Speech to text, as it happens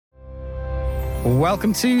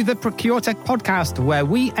Welcome to the ProcureTech podcast, where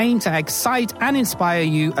we aim to excite and inspire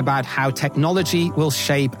you about how technology will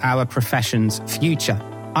shape our profession's future.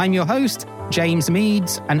 I'm your host, James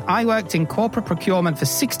Meads, and I worked in corporate procurement for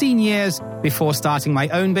 16 years before starting my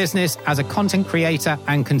own business as a content creator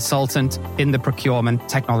and consultant in the procurement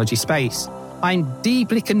technology space. I'm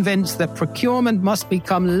deeply convinced that procurement must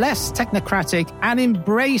become less technocratic and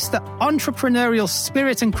embrace the entrepreneurial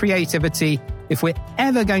spirit and creativity if we're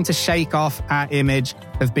ever going to shake off our image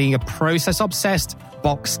of being a process-obsessed,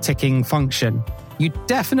 box-ticking function. You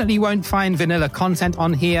definitely won't find vanilla content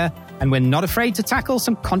on here, and we're not afraid to tackle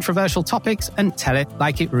some controversial topics and tell it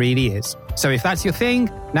like it really is. So if that's your thing,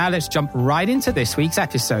 now let's jump right into this week's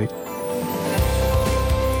episode.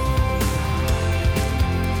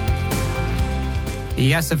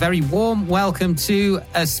 Yes, a very warm welcome to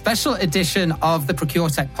a special edition of the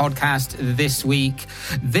ProcureTech podcast this week.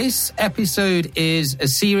 This episode is a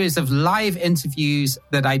series of live interviews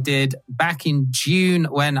that I did back in June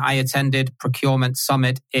when I attended Procurement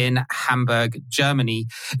Summit in Hamburg, Germany.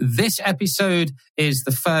 This episode is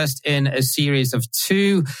the first in a series of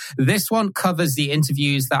two. This one covers the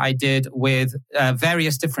interviews that I did with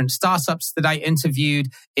various different startups that I interviewed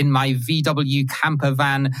in my VW camper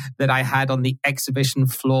van that I had on the exhibition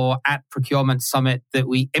floor at Procurement Summit that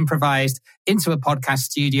we improvised into a podcast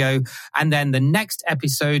studio. And then the next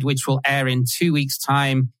episode, which will air in 2 weeks'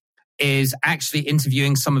 time, is actually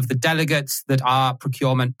interviewing some of the delegates that are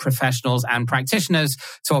procurement professionals and practitioners,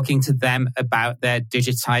 talking to them about their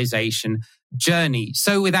digitization journey.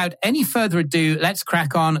 So without any further ado, let's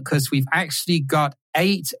crack on, because we've actually got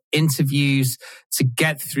 8 interviews to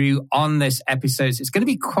get through on this episode. So it's going to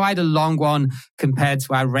be quite a long one compared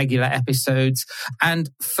to our regular episodes. And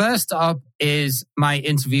first up is my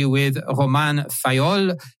interview with Romain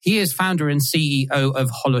Fayol. He is founder and CEO of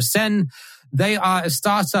Holocene. They are a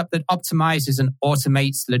startup that optimizes and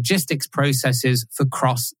automates logistics processes for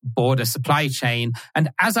cross-border supply chain. And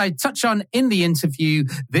as I touch on in the interview,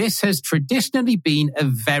 this has traditionally been a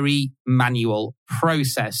very manual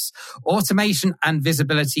process. Automation and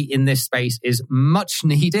visibility in this space is much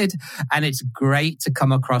needed, and it's great to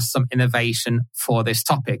come across some innovation for this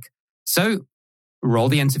topic. So, roll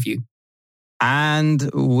the interview. And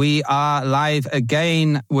we are live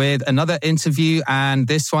again with another interview, and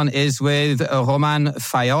this one is with Romain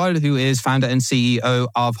Fayol, who is founder and CEO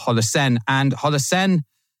of Holocene. And Holocene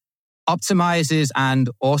optimizes and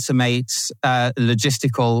automates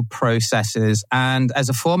logistical processes. And as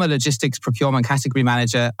a former logistics procurement category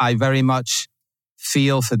manager, I very much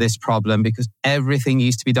feel for this problem, because everything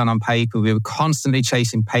used to be done on paper. We were constantly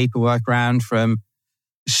chasing paperwork around from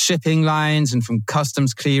shipping lines and from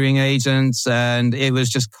customs clearing agents, and it was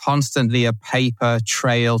just constantly a paper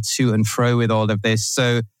trail to and fro with all of this.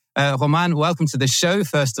 So, Romain, welcome to the show,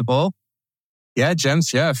 first of all. Yeah,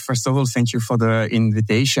 James. Yeah, first of all, thank you for the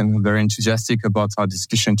invitation. I'm very enthusiastic about our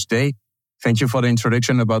discussion today. Thank you for the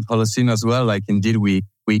introduction about Holocene as well. Like, indeed, we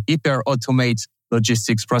hyper automate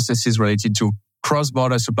logistics processes related to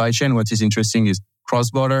cross-border supply chain. What is interesting is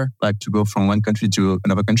cross-border, like to go from one country to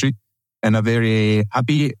another country. And I'm very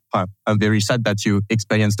sad that you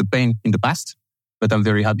experienced the pain in the past, but I'm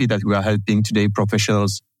very happy that we are helping today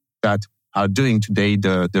professionals that are doing today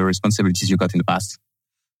the responsibilities you got in the past.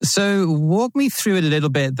 So walk me through it a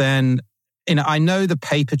little bit then. I know the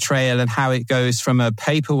paper trail and how it goes from a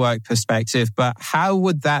paperwork perspective, but how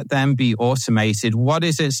would that then be automated? What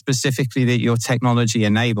is it specifically that your technology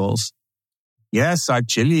enables? Yes,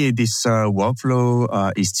 actually, this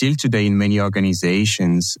workflow is still today in many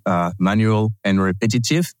organizations manual and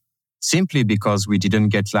repetitive, simply because we didn't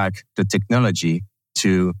get the technology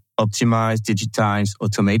to optimize, digitize,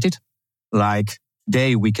 automate it. Like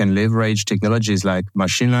today, we can leverage technologies like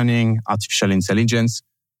machine learning, artificial intelligence.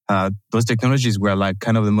 Those technologies were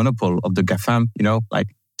kind of the monopoly of the GAFAM,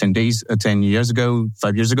 10 years ago,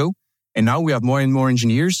 5 years ago. And now we have more and more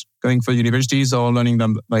engineers going for universities or learning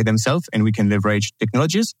them by themselves, and we can leverage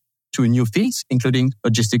technologies to new fields, including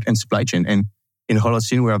logistics and supply chain. And in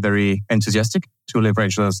Holocene, we are very enthusiastic to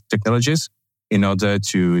leverage those technologies in order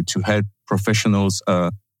to help professionals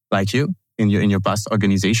like you in your past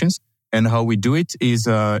organizations. And how we do it is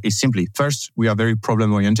simply, first, we are very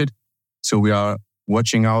problem-oriented. So we are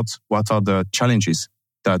watching out what are the challenges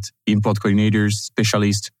that import coordinators,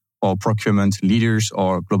 specialists, or procurement leaders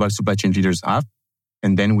or global supply chain leaders have.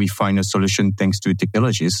 And then we find a solution thanks to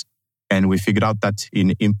technologies. And we figured out that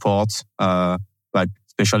in import,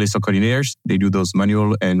 specialists or coordinators, they do those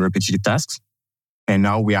manual and repetitive tasks. And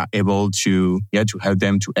now we are able to help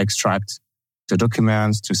them to extract the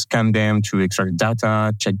documents, to scan them, to extract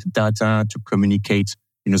data, check the data, to communicate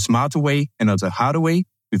in a smarter way and not a harder way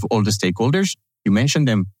with all the stakeholders. You mentioned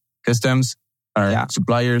them, customs,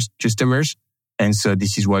 suppliers, customers. And so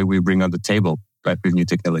this is why we bring on the table, right, with new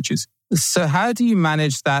technologies. So how do you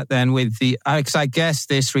manage that then with because I guess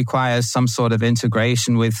this requires some sort of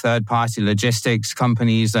integration with third-party logistics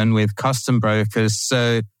companies and with custom brokers.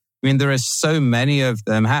 So, I mean, there are so many of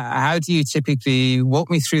them. How do you typically walk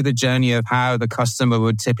me through the journey of how the customer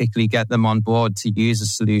would typically get them on board to use a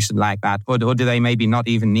solution like that? Or do they maybe not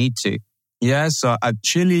even need to? Yeah, so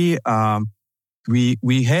actually, our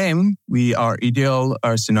ideal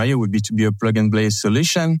scenario would be to be a plug and play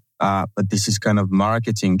solution. But this is kind of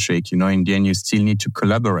marketing trick. In the end, you still need to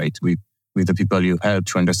collaborate with the people you help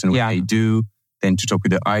to understand what they do, then to talk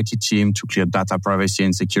with the IT team to clear data privacy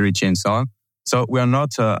and security and so on. So we are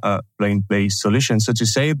not a plug and play solution, so to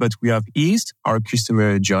say, but we have eased our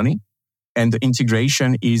customer journey, and the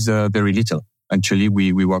integration is very little. Actually,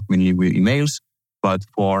 we work mainly with emails, but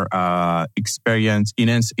for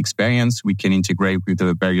enhanced experience, we can integrate with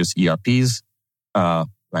the various ERPs,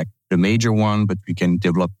 like the major one, but we can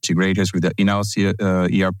develop integrators with the in-house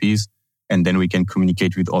ERPs, and then we can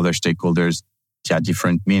communicate with other stakeholders via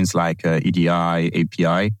different means like EDI,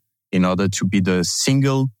 API, in order to be the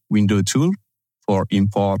single window tool for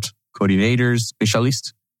import coordinators,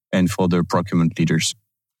 specialists, and for the procurement leaders.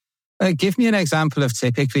 Give me an example of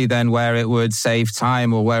typically then where it would save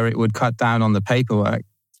time or where it would cut down on the paperwork.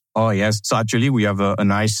 Oh, yes. So actually, we have a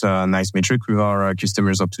nice metric with our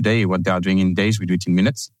customers of today. What they are doing in days, we do it in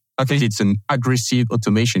minutes. Okay. It's an aggressive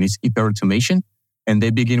automation. It's hyper automation. And they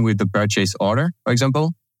begin with the purchase order, for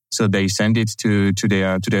example. So they send it to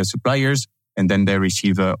their suppliers, and then they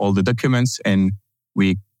receive all the documents, and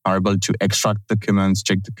we are able to extract documents,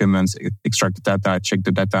 check documents, extract the data, check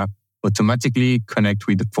the data, automatically connect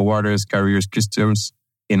with the forwarders, carriers, customs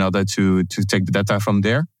in order to take the data from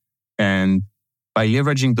there. And by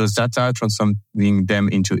leveraging those data, transforming them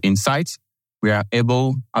into insights, we are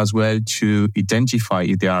able as well to identify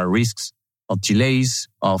if there are risks of delays,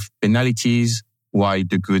 of penalties, why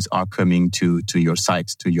the goods are coming to your site,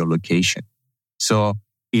 to your location. So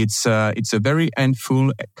it's a very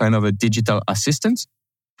handful kind of a digital assistant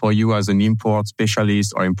for you as an import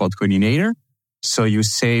specialist or import coordinator. So you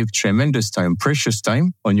save tremendous time, precious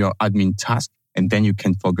time on your admin task, and then you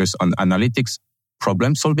can focus on analytics,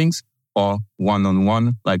 problem solvings, or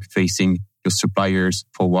one-on-one, like facing your suppliers,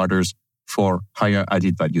 forwarders for higher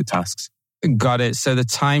added value tasks. Got it. So the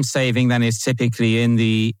time saving then is typically in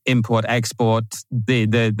the import-export,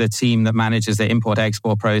 the team that manages the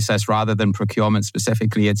import-export process rather than procurement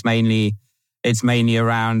specifically. It's mainly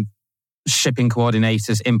around shipping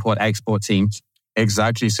coordinators, import-export teams.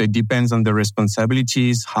 Exactly. So it depends on the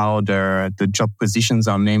responsibilities, how the job positions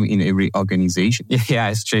are named in every organization. Yeah,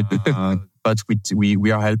 it's true. But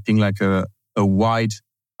we are helping like a wide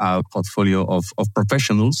portfolio of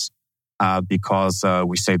professionals because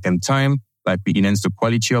we save them time, like we enhance the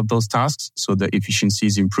quality of those tasks so the efficiency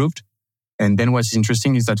is improved. And then what's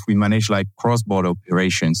interesting is that we manage like cross-border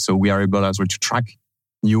operations. So we are able as well to track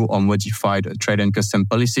new or modified trade and custom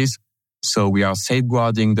policies. So we are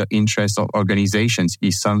safeguarding the interests of organizations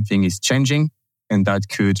if something is changing, and that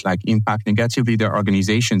could like impact negatively their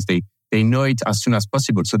organizations. They know it as soon as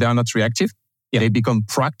possible. So they are not reactive. Yeah. They become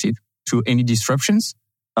proactive to any disruptions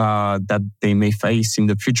that they may face in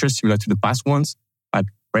the future, similar to the past ones, like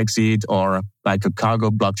Brexit or like a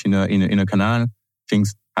cargo blocked in a canal.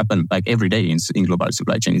 Things happen like every day in global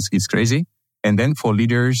supply chain. It's crazy. And then for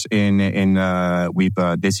leaders with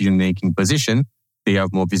a decision-making position, they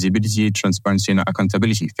have more visibility, transparency, and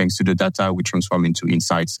accountability. Thanks to the data, we transform into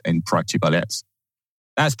insights and proactive alerts.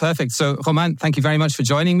 That's perfect. So, Romain, thank you very much for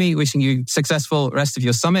joining me. Wishing you successful rest of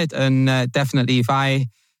your summit. And definitely, if I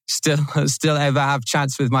still ever have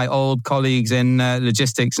chats with my old colleagues in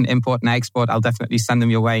logistics and import and export, I'll definitely send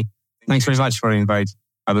them your way. Thanks very much for the invite.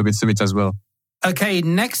 Have a good summit as well. Okay,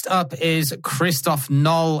 next up is Christophe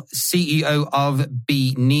Noll, CEO of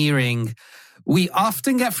Beneering. We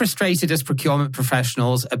often get frustrated as procurement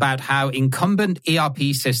professionals about how incumbent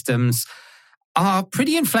ERP systems are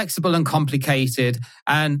pretty inflexible and complicated,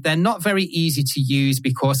 and they're not very easy to use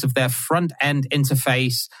because of their front-end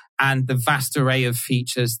interface and the vast array of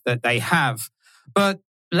features that they have. But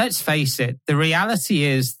let's face it, the reality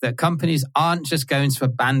is that companies aren't just going to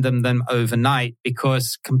abandon them overnight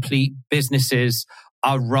because complete businesses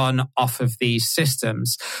are run off of these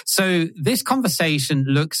systems. So this conversation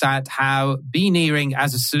looks at how Beneering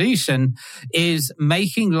as a solution is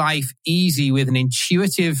making life easy with an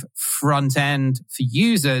intuitive front end for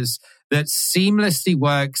users that seamlessly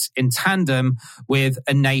works in tandem with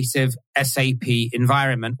a native SAP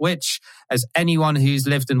environment, which, as anyone who's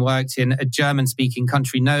lived and worked in a German-speaking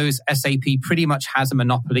country knows, SAP pretty much has a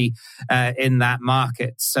monopoly in that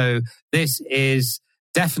market. So this is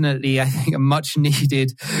definitely, I think, a much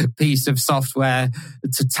needed piece of software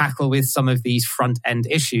to tackle with some of these front-end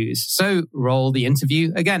issues. So roll the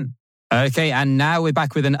interview again. Okay, and now we're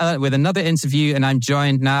back with another interview, and I'm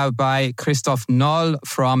joined now by Christoph Noll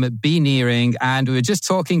from Beneering, and we were just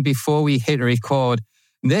talking before we hit record.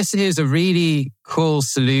 This is a really cool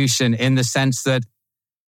solution in the sense that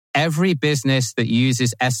every business that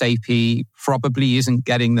uses SAP probably isn't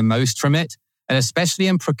getting the most from it. And especially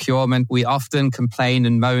in procurement, we often complain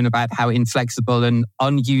and moan about how inflexible and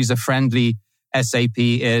unuser-friendly SAP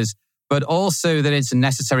is, but also that it's a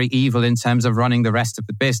necessary evil in terms of running the rest of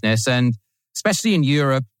the business. And especially in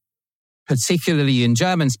Europe, particularly in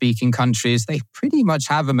German-speaking countries, they pretty much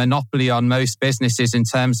have a monopoly on most businesses in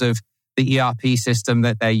terms of the ERP system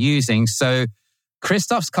that they're using. So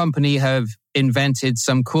Christoph's company have invented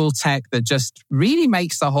some cool tech that just really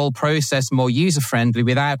makes the whole process more user-friendly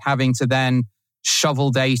without having to then shovel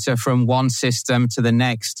data from one system to the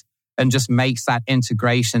next, and just makes that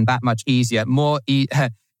integration that much easier,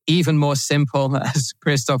 even more simple, as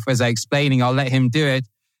Christoph was explaining. I'll let him do it,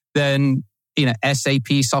 than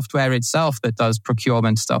SAP software itself that does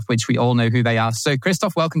procurement stuff, which we all know who they are. So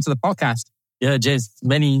Christoph, welcome to the podcast. Yeah, Jace,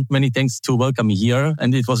 many thanks to welcome me here.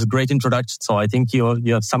 And it was a great introduction. So I think you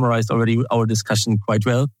have summarized already our discussion quite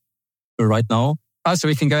well right now. Oh, so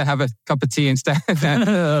we can go and have a cup of tea instead.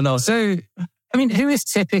 No. So, I mean, who is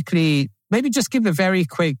typically, maybe just give a very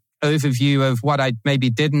quick overview of what I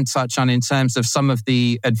maybe didn't touch on in terms of some of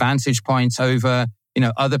the advantage points over,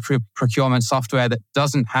 other procurement software that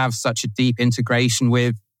doesn't have such a deep integration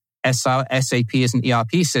with SAP as an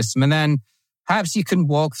ERP system. And then perhaps you can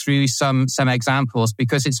walk through some examples,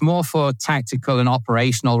 because it's more for tactical and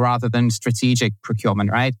operational rather than strategic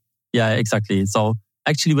procurement, right? Yeah, exactly. So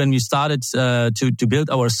actually, when we started to build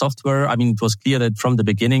our software, I mean, it was clear that from the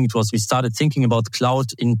beginning, we started thinking about cloud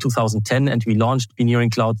in 2010, and we launched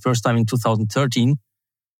Beneering Cloud first time in 2013.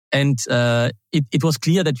 And it was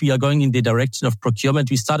clear that we are going in the direction of procurement.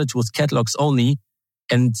 We started with catalogs only.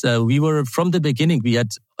 And we were, from the beginning, we had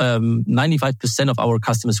 95% of our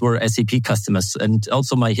customers were SAP customers. And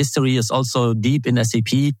also my history is also deep in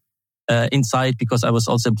SAP inside, because I was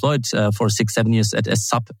also employed for 6-7 years at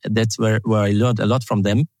SAP. That's where I learned a lot from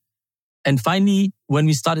them. And finally, when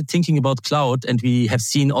we started thinking about cloud, and we have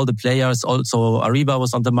seen all the players, also Ariba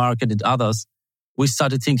was on the market and others, we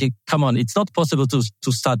started thinking, come on, it's not possible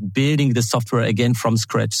to start building the software again from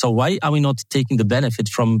scratch. So why are we not taking the benefit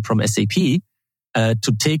from SAP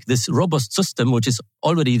to take this robust system, which is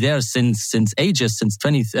already there since ages, since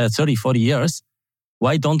 20, 30, 40 years?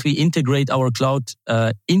 Why don't we integrate our cloud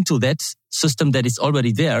into that system that is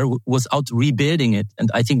already there without rebuilding it?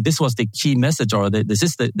 And I think this was the key message, or this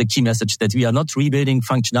is the key message, that we are not rebuilding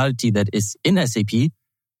functionality that is in SAP,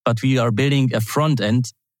 but we are building a front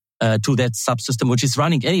end to that subsystem, which is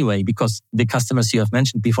running anyway, because the customers you have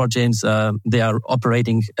mentioned before, James, they are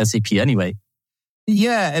operating SAP anyway.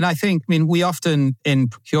 Yeah, and I think, we often in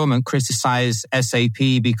procurement criticize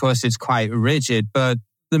SAP because it's quite rigid, but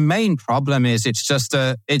the main problem is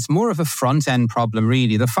it's more of a front-end problem,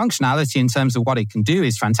 really. The functionality in terms of what it can do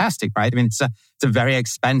is fantastic, right? It's a very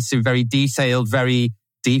expensive, very detailed, very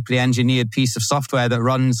deeply engineered piece of software that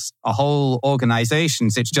runs a whole organization.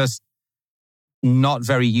 It's just not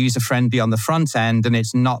very user-friendly on the front end, and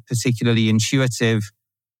it's not particularly intuitive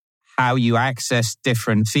how you access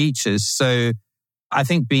different features. So I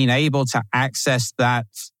think being able to access that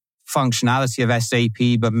functionality of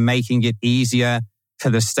SAP, but making it easier for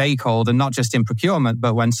the stakeholder, not just in procurement,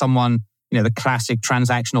 but when someone, the classic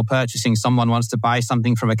transactional purchasing, someone wants to buy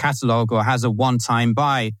something from a catalog or has a one-time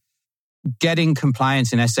buy, getting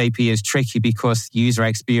compliance in SAP is tricky because user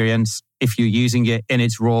experience, if you're using it in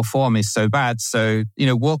its raw form, is so bad. So,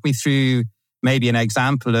 walk me through maybe an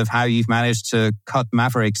example of how you've managed to cut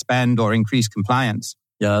maverick spend or increase compliance.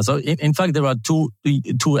 Yeah, so in fact, there are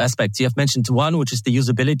two aspects. You have mentioned one, which is the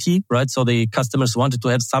usability, right? So the customers wanted to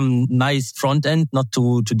have some nice front end, not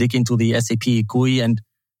to dig into the SAP GUI and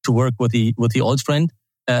to work with the old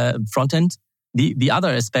front end. The other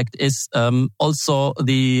aspect is also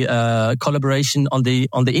the collaboration on the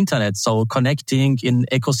internet. So connecting in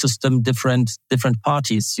ecosystem different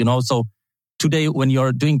parties. So today, when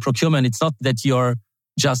you're doing procurement, it's not that you're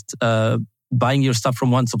just buying your stuff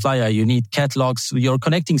from one supplier. You need catalogs. You're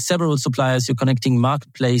connecting several suppliers. You're connecting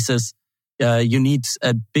marketplaces. You need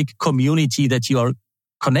a big community that you are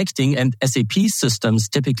connecting. And SAP systems,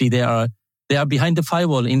 typically they are behind the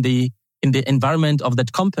firewall in the in the environment of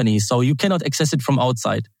that company. So you cannot access it from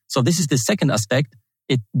outside. So this is the second aspect.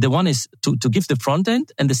 The one is to give the front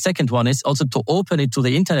end, and the second one is also to open it to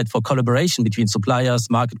the internet for collaboration between suppliers,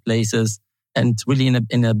 marketplaces, and really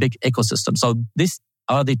in a big ecosystem. So these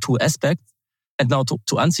are the two aspects. And now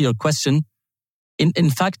to answer your question, in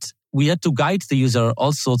fact, we had to guide the user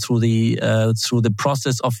also through the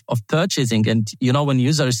process of purchasing. And when the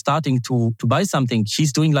user is starting to buy something,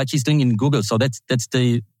 he's doing in Google. So that's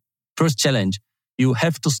the first challenge. You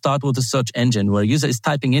have to start with a search engine where user is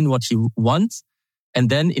typing in what he wants. And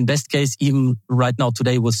then in best case, even right now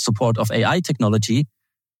today with support of AI technology,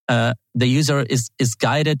 the user is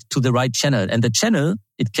guided to the right channel. And the channel,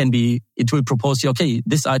 it will propose you, okay,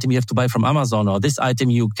 this item you have to buy from Amazon, or this item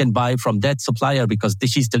you can buy from that supplier because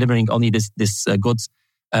he's delivering only this goods.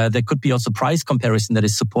 There could be also price comparison that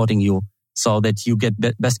is supporting you so that you get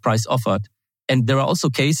best price offered. And there are also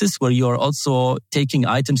cases where you are also taking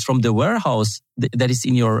items from the warehouse that is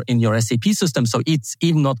in your SAP system. So it's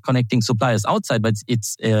even not connecting suppliers outside, but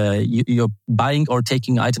it's you're buying or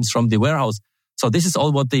taking items from the warehouse. So this is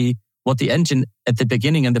all what the engine at the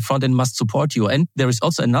beginning and the front end must support you. And there is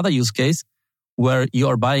also another use case where you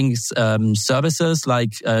are buying services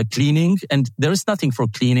like cleaning, and there is nothing for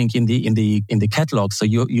cleaning in the catalog. So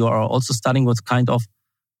you are also starting with kind of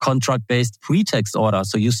contract-based pretext order.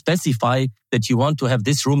 So you specify that you want to have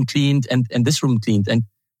this room cleaned and this room cleaned. And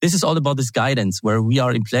this is all about this guidance where we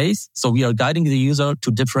are in place. So we are guiding the user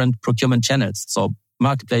to different procurement channels. So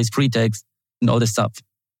marketplace, pretext, and all this stuff.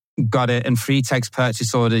 Got it. And free text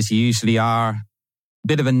purchase orders usually are a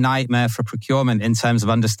bit of a nightmare for procurement in terms of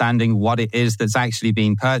understanding what it is that's actually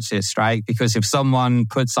being purchased, right? Because if someone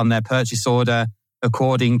puts on their purchase order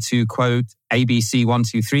according to, quote,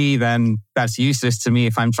 ABC123, then that's useless to me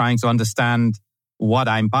if I'm trying to understand what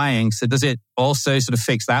I'm buying. So does it also sort of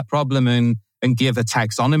fix that problem and give a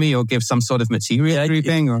taxonomy or give some sort of material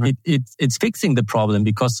grouping? It's fixing the problem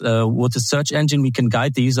because with the search engine, we can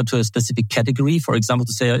guide the user to a specific category. For example,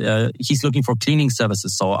 to say he's looking for cleaning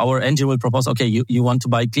services. So our engine will propose, okay, you want to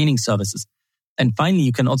buy cleaning services. And finally,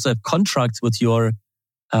 you can also have contracts with your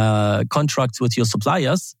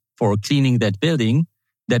suppliers for cleaning that building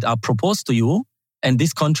that are proposed to you. And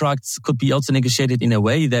these contracts could be also negotiated in a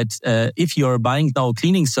way that if you're buying now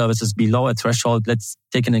cleaning services below a threshold, let's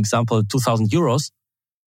take an example, 2,000 euros,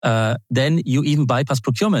 then you even bypass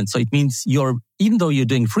procurement. So it means even though you're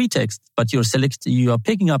doing free text, but you are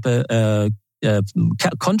picking up a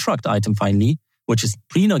contract item finally, which is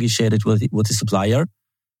pre-negotiated with the supplier.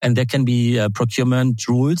 And there can be procurement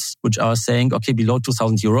rules which are saying, okay, below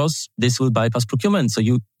 2,000 euros, this will bypass procurement. So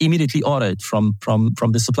you immediately order it from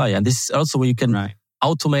the supplier. And this is also where you can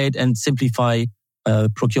automate and simplify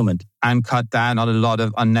procurement. And cut down on a lot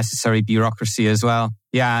of unnecessary bureaucracy as well.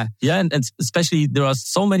 Yeah. Yeah, and especially there are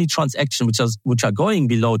so many transactions which are going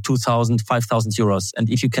below 2,000, 5,000 euros. And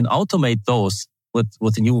if you can automate those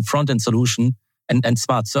with a new front-end solution and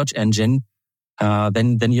smart search engine,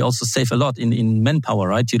 then you also save a lot in manpower,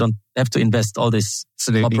 right? You don't have to invest all this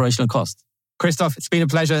operational cost. Christoph, it's been a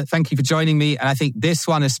pleasure. Thank you for joining me. And I think this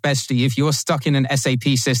one, especially if you're stuck in an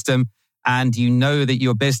SAP system and you know that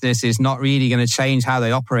your business is not really going to change how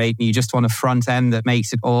they operate and you just want a front end that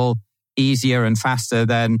makes it all easier and faster,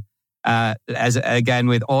 then again,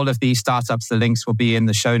 with all of these startups, the links will be in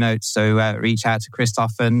the show notes. So reach out to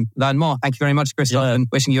Christoph and learn more. Thank you very much, Christoph, and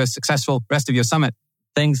wishing you a successful rest of your summit.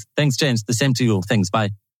 Thanks, James. The same to you. Thanks. Bye.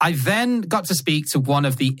 I then got to speak to one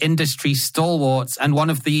of the industry stalwarts and one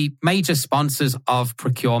of the major sponsors of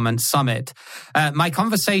Procurement Summit. My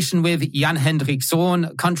conversation with Jan-Hendrik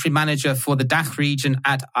Zorn, country manager for the DACH region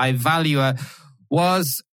at Ivalua,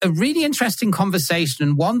 was a really interesting conversation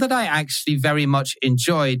and one that I actually very much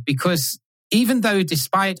enjoyed because even though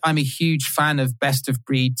despite I'm a huge fan of best of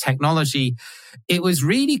breed technology, it was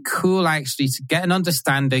really cool actually to get an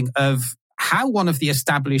understanding of how one of the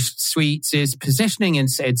established suites is positioning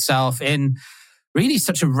itself in really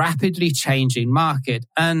such a rapidly changing market.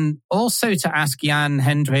 And also to ask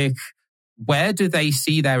Jan-Hendrik, where do they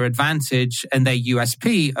see their advantage and their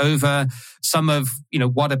USP over some of,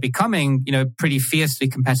 what are becoming, pretty fiercely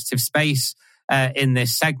competitive space in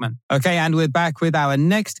this segment. Okay, and we're back with our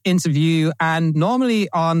next interview. And normally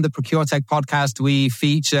on the ProcureTech podcast, we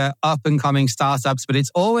feature up-and-coming startups, but it's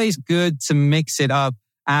always good to mix it up.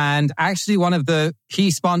 And actually, one of the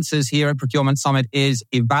key sponsors here at Procurement Summit is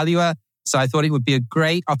Ivalua. So I thought it would be a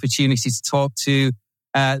great opportunity to talk to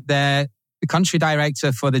the country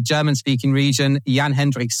director for the German-speaking region,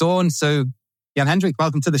 Jan-Hendrik Zorn. So, Jan-Hendrik,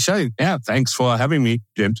 welcome to the show. Yeah, thanks for having me,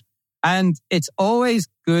 James. And it's always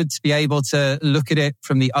good to be able to look at it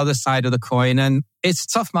from the other side of the coin. And it's a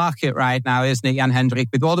tough market right now, isn't it, Jan-Hendrik?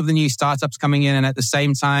 With all of the new startups coming in, and at the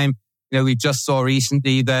same time, we just saw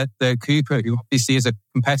recently that the Cooper, who obviously is a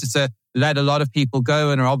competitor, let a lot of people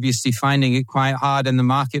go and are obviously finding it quite hard in the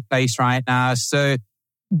marketplace right now. So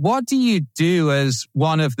what do you do as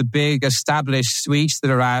one of the big established suites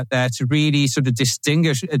that are out there to really sort of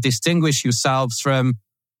distinguish yourselves from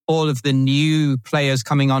all of the new players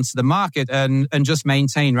coming onto the market and just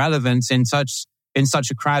maintain relevance in such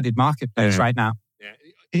a crowded marketplace right now?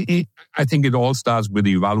 I think it all starts with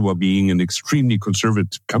Evalua being an extremely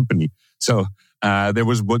conservative company. So there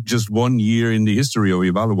was just 1 year in the history of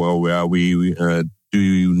Evalua where we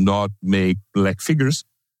do not make black figures.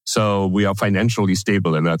 So we are financially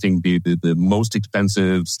stable. And I think the most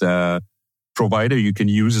expensive provider you can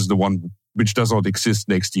use is the one which does not exist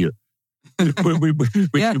next year.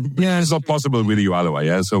 It's not possible with Evalua.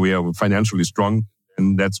 Yeah? So we are financially strong,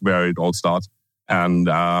 and that's where it all starts. And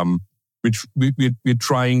which we're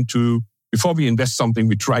trying to, before we invest something,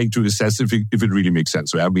 we're trying to assess if it really makes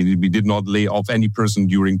sense. So we did not lay off any person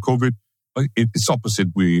during COVID. It's opposite.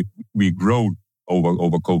 We grow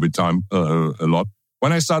over COVID time a lot.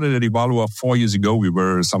 When I started at Evalua 4 years ago, we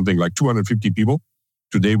were something like 250 people.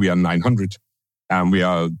 Today we are 900, and we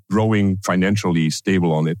are growing financially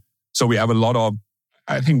stable on it. So we have a lot of,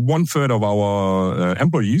 I think 1/3 of our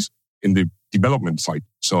employees in the development side.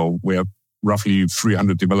 So we have roughly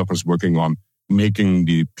 300 developers working on making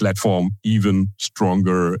the platform even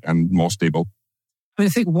stronger and more stable. I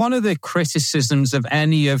think one of the criticisms of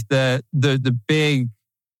any of the big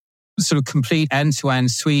sort of complete end-to-end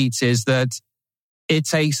suites is that it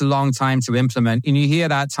takes a long time to implement. And you hear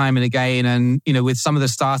that time and again. And, with some of the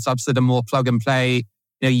startups that are more plug and play,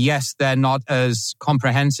 yes, they're not as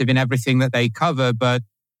comprehensive in everything that they cover, but,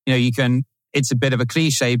 it's a bit of a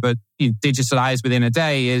cliche, but digitalize within a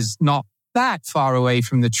day is not that far away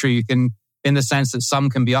from the truth, and in the sense that some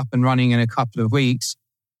can be up and running in a couple of weeks.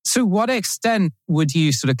 To what extent would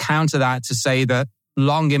you sort of counter that to say that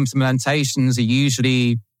long implementations are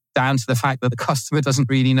usually down to the fact that the customer doesn't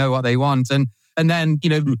really know what they want? And then,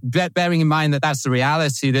 bearing in mind that that's the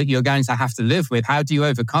reality that you're going to have to live with, how do you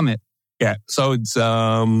overcome it? Yeah. So it's,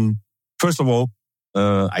 first of all,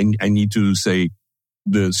 I need to say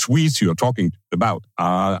the suites you're talking about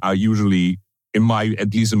are usually,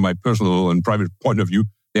 at least in my personal and private point of view,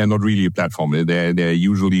 they are not really a platform. They're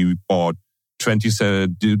usually bought 20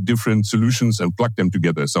 different solutions and plug them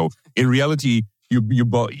together. So in reality, you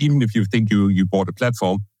bought, even if you think you bought a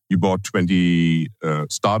platform, you bought 20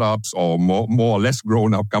 startups or more or less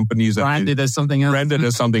grown-up companies. Branded as something else. Branded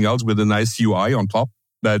as something else with a nice UI on top.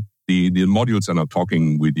 But the modules are not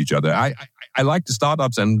talking with each other. I like the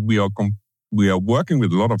startups, and we are working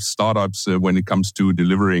with a lot of startups when it comes to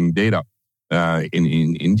delivering data. In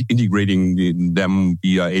integrating them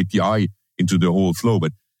via API into the whole flow.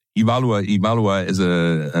 But Evalua is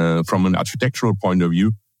from an architectural point of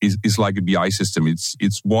view, is like a BI system.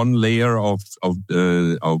 It's one layer of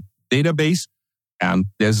database, and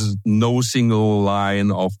there's no single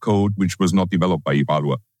line of code which was not developed by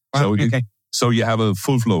Evalua. Wow, okay. So you have a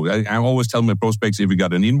full flow. I always tell my prospects, if you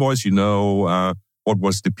got an invoice, what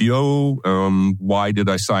was the PO? Why did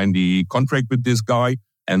I sign the contract with this guy?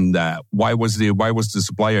 And why was the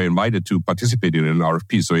supplier invited to participate in an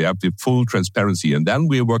RFP? So you have the full transparency. And then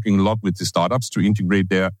we're working a lot with the startups to integrate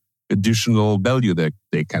their additional value that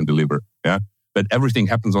they can deliver. Yeah, but everything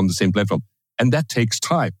happens on the same platform, and that takes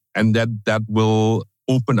time. And that will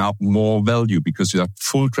open up more value because you have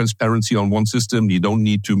full transparency on one system. You don't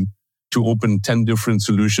need to open 10 different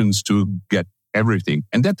solutions to get everything,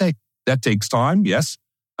 and that takes time. Yes,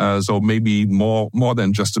 so maybe more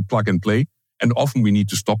than just a plug and play. And often we need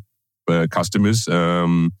to stop customers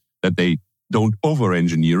that they don't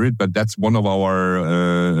over-engineer it, but that's one of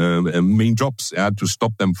our main jobs, to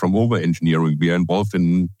stop them from over-engineering. We are involved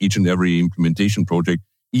in each and every implementation project,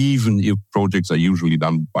 even if projects are usually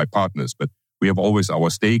done by partners. But we have always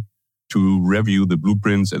our stake to review the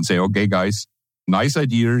blueprints and say, okay, guys, nice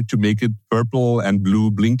idea to make it purple and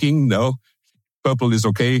blue blinking. No, purple is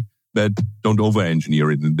okay, but don't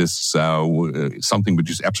over-engineer it. And this is something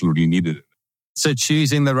which is absolutely needed. So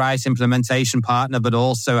choosing the right implementation partner, but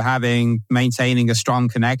also maintaining a strong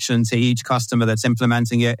connection to each customer that's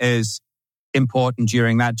implementing it is important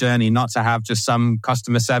during that journey, not to have just some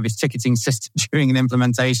customer service ticketing system during an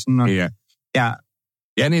implementation. Yeah.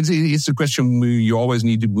 And it's a question we always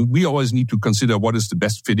need to consider what is the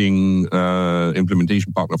best fitting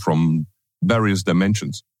implementation partner from various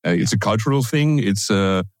dimensions. It's a cultural thing. It's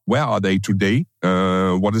where are they today?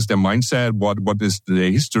 What is their mindset? What is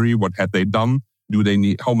their history? What had they done? do they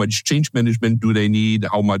need? How much change management do they need?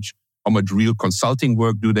 How much real consulting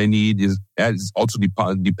work do they need? It's also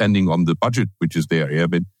depending on the budget which is there. Yeah,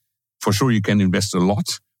 but for sure you can invest a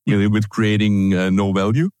lot with creating no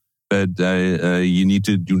value, but you need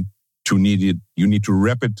to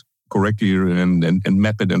wrap it correctly and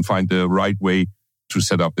map it and find the right way to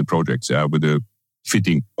set up the projects with a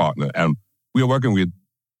fitting partner. And we are working with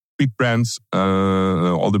big brands,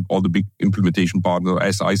 all the big implementation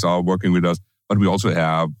partners, SIs are working with us, but we also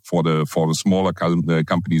have for the smaller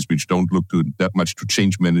companies which don't look that much to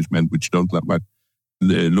change management, which don't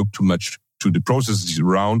look too much to the processes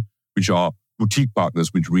around, which are boutique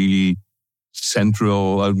partners, which really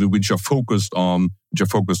central, which are focused on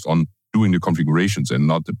doing the configurations and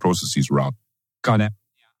not the processes around. Got it.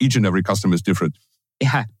 Each and every customer is different.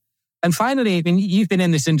 Yeah. And finally, I mean, you've been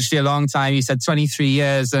in this industry a long time. You said 23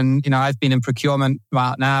 years, and I've been in procurement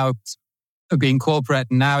about now, being corporate,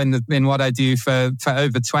 and now in what I do for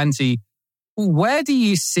over 20. Where do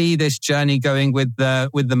you see this journey going with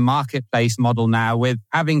the marketplace model now, with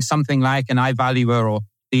having something like an iValuer or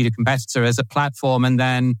Leader Competitor as a platform, and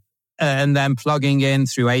then plugging in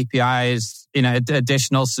through APIs,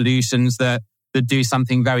 additional solutions that do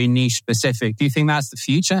something very niche specific? Do you think that's the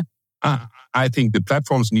future? I think the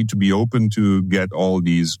platforms need to be open to get all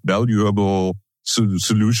these valuable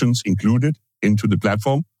solutions included into the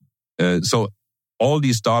platform. So all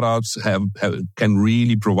these startups can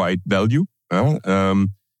really provide value.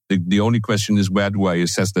 The only question is, where do I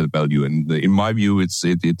assess that value? And in my view, it's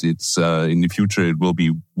in the future it will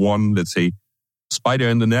be one, let's say, spider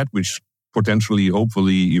in the net, which potentially,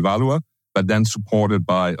 hopefully, eValuer, but then supported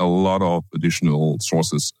by a lot of additional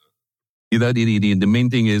sources. The main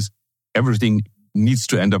thing is everything needs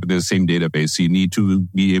to end up in the same database. You need to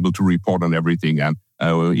be able to report on everything. And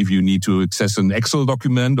if you need to access an Excel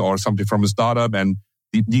document or something from a startup and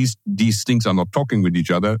these things are not talking with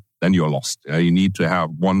each other, then you're lost. You need to have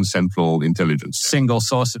one central intelligence. Single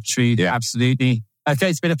source of truth. Yeah. Absolutely. Okay,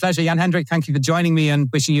 it's been a pleasure. Jan-Hendrik, thank you for joining me and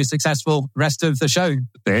wishing you a successful rest of the show.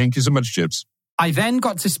 Thank you so much, Chips. I then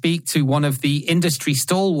got to speak to one of the industry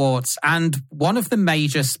stalwarts and one of the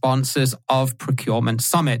major sponsors of Procurement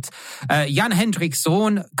Summit. Jan-Hendrik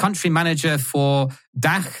Sohn, country manager for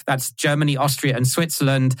DACH, that's Germany, Austria and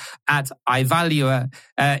Switzerland at iValuer,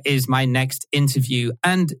 is my next interview.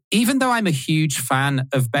 And even though I'm a huge fan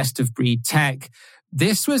of best of breed tech,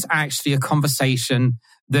 this was actually a conversation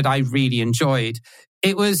that I really enjoyed.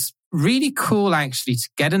 It was really cool, actually, to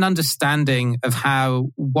get an understanding of how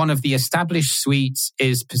one of the established suites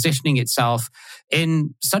is positioning itself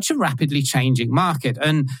in such a rapidly changing market,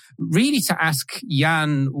 and really to ask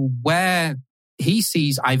Jan where he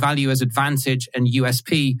sees iValuer's advantage and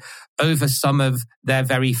USP over some of their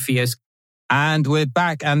very fierce. And we're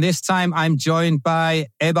back, and this time I'm joined by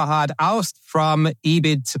Eberhard Aust from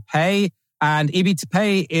eBid2Pay. And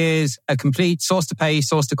eBid2Pay is a complete source-to-pay,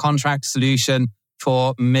 source-to-contract solution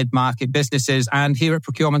for mid-market businesses. And here at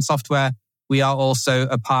Procurement Software, we are also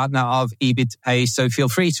a partner of eBid2Pay. So feel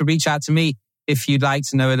free to reach out to me if you'd like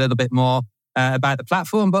to know a little bit more about the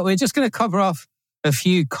platform. But we're just going to cover off a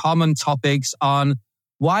few common topics on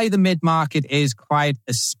why the mid-market is quite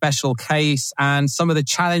a special case and some of the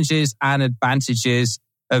challenges and advantages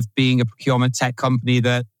of being a procurement tech company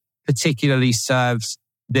that particularly serves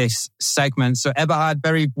this segment. So Eberhard,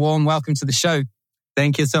 very warm welcome to the show.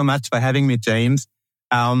 Thank you so much for having me, James.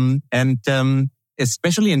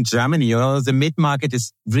 Especially in Germany, the mid-market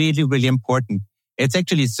is really, really important. It's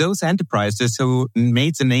actually those enterprises who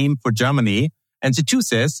made the name for Germany. And the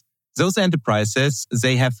truth is, those enterprises,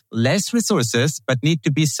 they have less resources, but need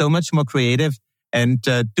to be so much more creative and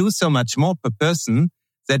do so much more per person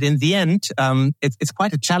that in the end, it's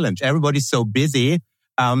quite a challenge. Everybody's so busy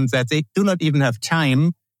that they do not even have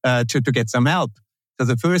time to get some help. So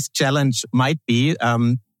the first challenge might be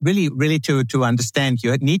really to understand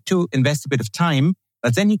you need to invest a bit of time,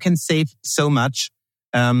 but then you can save so much.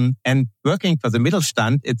 And working for the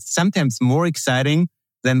Mittelstand, it's sometimes more exciting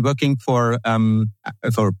than working for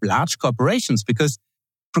large corporations, because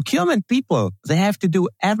procurement people, they have to do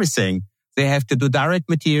everything. They have to do direct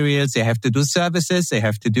materials, they have to do services, they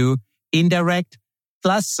have to do indirect,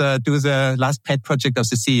 plus do the last pet project of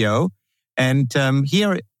the CEO. And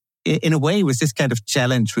here, in a way, with this kind of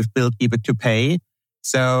challenge, we've built eBid2Pay.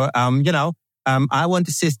 So, I want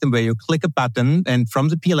a system where you click a button and from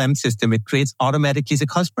the PLM system, it creates automatically the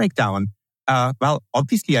cost breakdown. Well,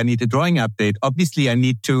 obviously I need a drawing update. Obviously I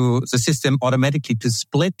need the system automatically to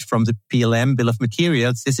split from the PLM bill of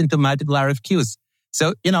materials this into multiple RFQs.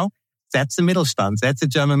 So, that's the Mittelstand. That's the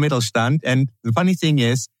German Mittelstand. And the funny thing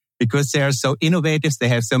is, because they are so innovative, they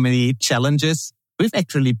have so many challenges, we've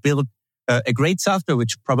actually built a great software,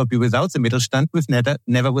 which probably without the Mittelstand, we've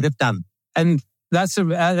never would have done. And that's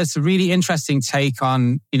a really interesting take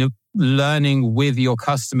on, learning with your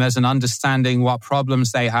customers and understanding what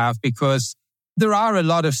problems they have, because there are a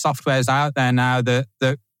lot of softwares out there now that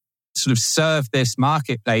sort of serve this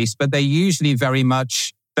marketplace, but they're usually very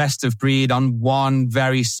much best of breed on one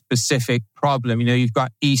very specific problem. You've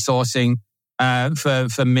got e-sourcing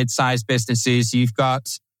for mid-sized businesses. You've got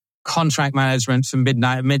contract management for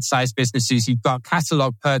mid-sized businesses. You've got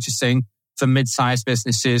catalog purchasing for mid-sized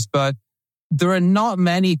businesses. But there are not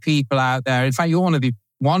many people out there. In fact, you're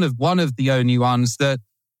one of the only ones that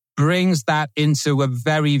brings that into a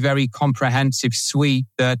very, very comprehensive suite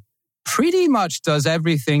that pretty much does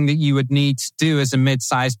everything that you would need to do as a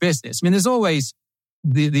mid-sized business. I mean, there's always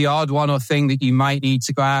the odd one or thing that you might need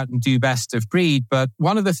to go out and do best of breed. But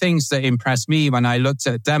one of the things that impressed me when I looked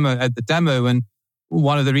at the demo, and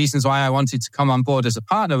one of the reasons why I wanted to come on board as a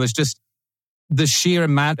partner, was just the sheer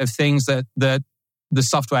amount of things that the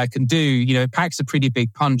software can do. It packs a pretty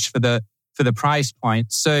big punch for the price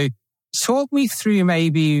point. So talk me through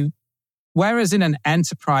maybe, whereas in an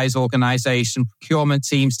enterprise organization, procurement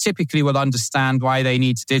teams typically will understand why they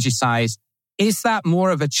need to digitize. Is that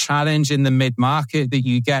more of a challenge in the mid-market, that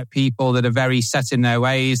you get people that are very set in their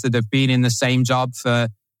ways, that have been in the same job for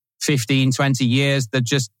 15, 20 years, that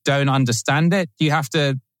just don't understand it? Do you have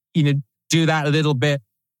to, do that a little bit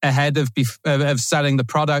ahead of selling the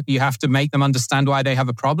product? You have to make them understand why they have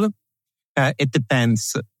a problem? It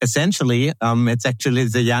depends. Essentially, it's actually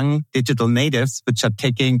the young digital natives which are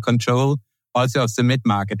taking control also of the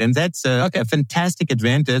mid-market. And that's a fantastic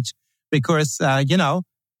advantage, because,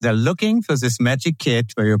 they're looking for this magic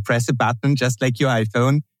kit where you press a button just like your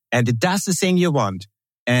iPhone and it does the thing you want.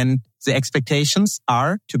 And the expectations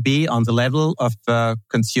are to be on the level of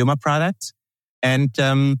consumer products. And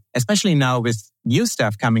especially now with new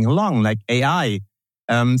stuff coming along like AI.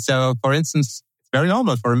 So, for instance, it's very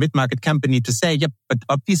normal for a mid-market company to say, yep, but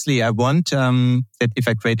obviously I want that if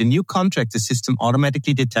I create a new contract, the system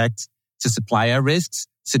automatically detects the supplier risks,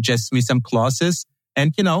 suggests me some clauses,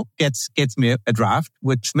 and, gets me a draft,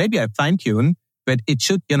 which maybe I fine-tune, but it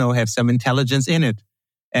should, have some intelligence in it.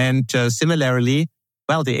 And similarly,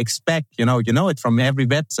 they expect, it from every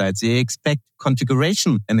website, they expect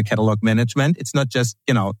configuration in the catalog management. It's not just,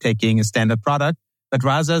 taking a standard product, but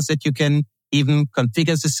rather that you can even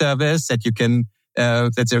configure the service, that you can,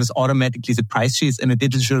 that there's automatically the price sheets in a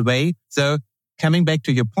digital way. So coming back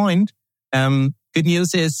to your point, good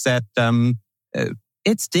news is that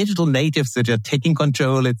it's digital natives that are taking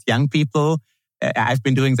control. It's young people. I've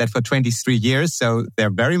been doing that for 23 years, so they're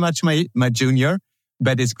very much my junior,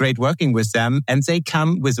 but it's great working with them, and they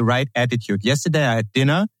come with the right attitude. Yesterday, I had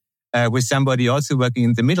dinner with somebody also working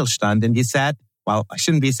in the Mittelstand, and he said, I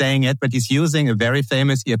shouldn't be saying it, but he's using a very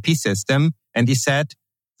famous ERP system, and he said,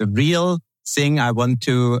 the real thing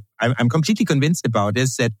I'm completely convinced about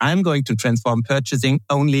is that I'm going to transform purchasing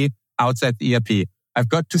only outside the ERP. I've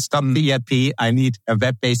got to stop the ERP. I need a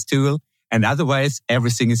web-based tool, and otherwise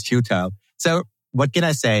everything is futile. So what can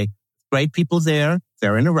I say? Great people there.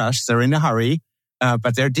 They're in a rush. They're in a hurry,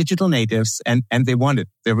 but they're digital natives, and they want it.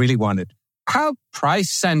 They really want it. How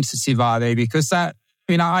price sensitive are they? Because I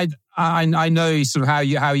know sort of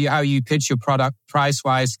how you pitch your product price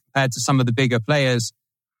wise compared to some of the bigger players.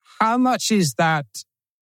 How much is that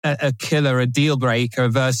a killer, a deal breaker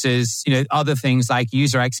versus, other things like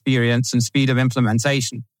user experience and speed of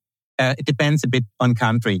implementation? It depends a bit on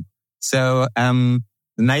country. So the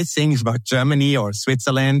nice thing about Germany or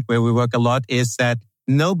Switzerland, where we work a lot, is that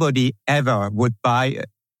nobody ever would buy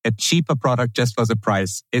a cheaper product just for the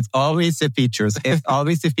price. It's always the features.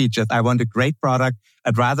 I want a great product.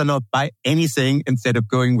 I'd rather not buy anything instead of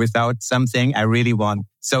going without something I really want.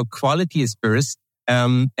 So quality is first.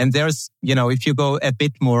 And there's, if you go a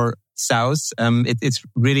bit more south, it's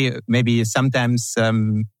really maybe sometimes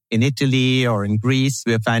in Italy or in Greece,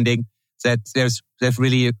 we're finding that there's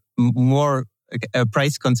really more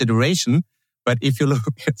price consideration. But if you look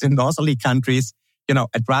at the northerly countries,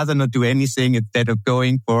 I'd rather not do anything instead of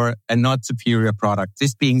going for a not superior product.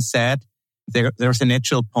 This being said, there's a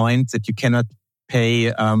natural point that you cannot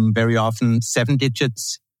pay very often 7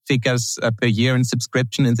 digits figures per year in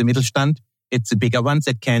subscription in the Mittelstand. It's the bigger ones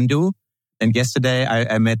that can do. And yesterday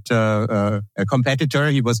I met a competitor.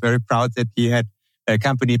 He was very proud that he had a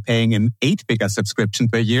company paying an 8-figure subscription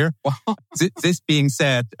per year. Wow. This being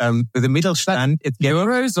said, with the Mittelstand, it's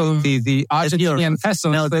euros or the Argentinian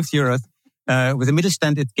peso? No, that's euros. With the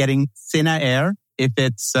Mittelstand, it's getting thinner air if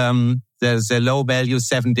it's there's a low value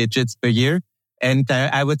 7 digits per year. And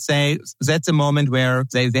I would say that's a moment where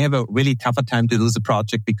they have a really tougher time to do the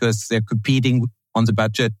project because they're competing on the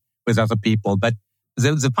budget with other people. But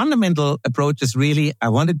the fundamental approach is really, I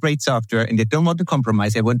want a great software and I don't want to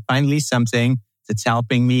compromise. I want finally something that's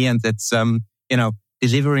helping me and that's,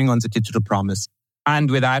 delivering on the digital promise. And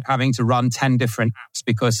without having to run 10 different apps,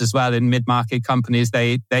 because as well in mid-market companies,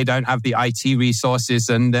 they don't have the IT resources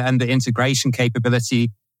and the integration capability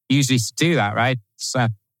usually to do that, right? So,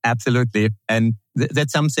 absolutely. And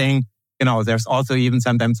that's something, there's also even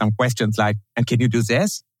sometimes some questions like, and can you do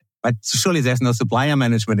this? But surely there's no supplier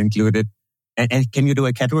management included. And can you do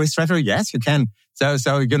a category strategy? Yes, you can. So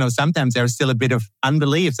sometimes there's still a bit of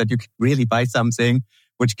unbelief that you can really buy something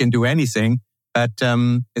which can do anything. But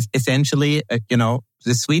essentially, the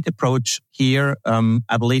suite approach here,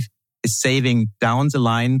 I believe, is saving down the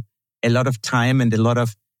line a lot of time and a lot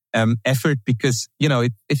of effort because,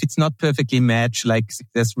 if it's not perfectly matched, like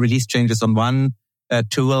there's release changes on one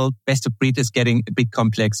tool, best of breed is getting a bit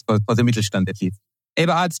complex for the Mittelstand at least.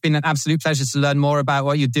 Eberhard, it's been an absolute pleasure to learn more about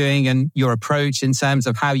what you're doing and your approach in terms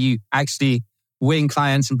of how you actually win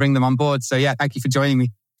clients and bring them on board. So yeah, thank you for joining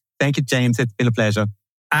me. Thank you, James. It's been a pleasure.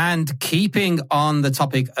 And keeping on the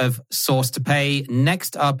topic of source to pay,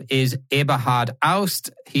 next up is Eberhard Aust.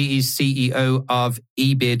 He is CEO of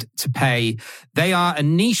eBid to Pay. They are a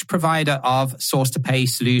niche provider of source to pay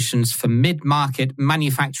solutions for mid-market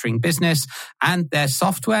manufacturing business, and their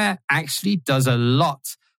software actually does a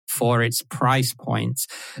lot for its price point.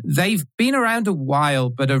 They've been around a while,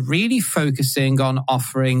 but are really focusing on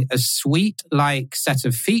offering a suite-like set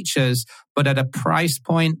of features, but at a price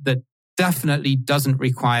point that definitely doesn't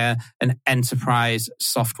require an enterprise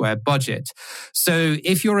software budget. So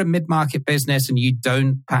if you're a mid-market business and you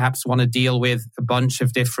don't perhaps want to deal with a bunch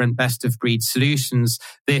of different best-of-breed solutions,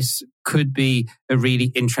 this could be a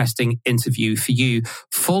really interesting interview for you.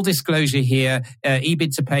 Full disclosure here,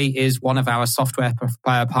 eBid to Pay is one of our software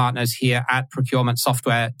partners here at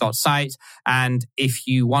procurementsoftware.site. And if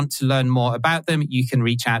you want to learn more about them, you can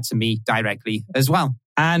reach out to me directly as well.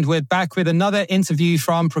 And we're back with another interview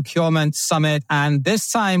from Procurement Summit. And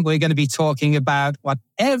this time we're going to be talking about what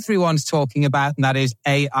everyone's talking about, and that is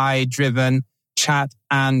AI-driven chat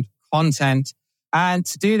and content. And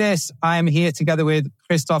to do this, I'm here together with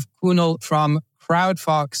Christoph Kuhnel from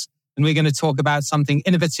CrowdFox, and we're going to talk about something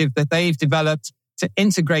innovative that they've developed to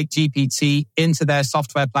integrate GPT into their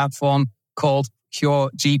software platform called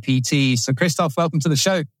Pure GPT. So Christoph, welcome to the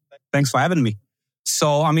show. Thanks for having me.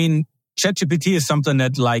 So, ChatGPT is something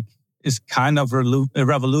that is kind of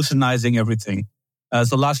revolutionizing everything.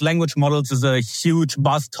 So large language models is a huge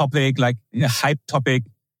buzz topic, like a hype topic,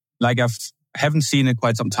 like I haven't seen in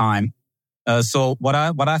quite some time. So what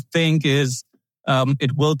I think is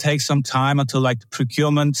it will take some time until the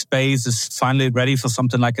procurement space is finally ready for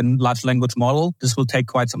something like a large language model. This will take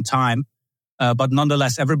quite some time. But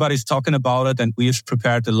nonetheless, everybody's talking about it, and we've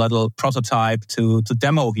prepared a little prototype to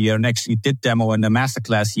demo here, and actually did demo in the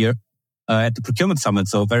masterclass here at the Procurement Summit.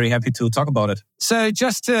 So very happy to talk about it. So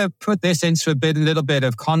just to put this into a little bit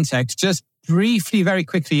of context, just briefly, very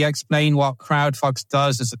quickly explain what CrowdFox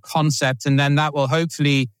does as a concept, and then that will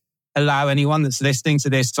hopefully allow anyone that's listening to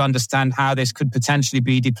this to understand how this could potentially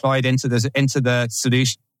be deployed into the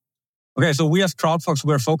solution. Okay, so we as CrowdFox,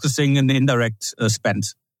 we're focusing in the indirect spend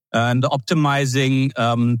and optimizing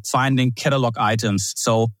finding catalog items.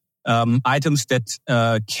 So items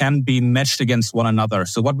that can be matched against one another.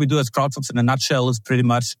 So what we do as CrowdFox in a nutshell is pretty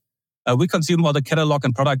much we consume all the catalog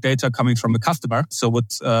and product data coming from a customer. So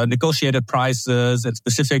with negotiated prices and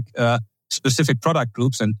specific product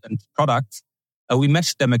groups and products, we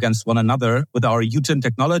match them against one another with our UTIN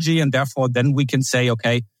technology. And therefore, then we can say,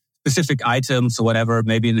 okay, specific items or whatever,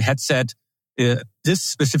 maybe in a headset, this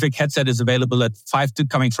specific headset is available at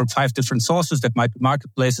coming from 5 different sources. That might be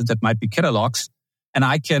marketplaces, that might be catalogs. And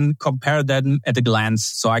I can compare them at a glance.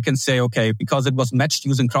 So I can say, okay, because it was matched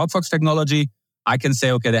using CrowdFox technology, I can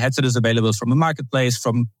say, okay, the headset is available from a marketplace,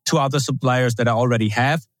 from 2 other suppliers that I already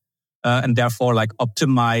have. And therefore,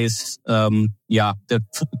 optimize,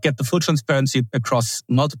 get the full transparency across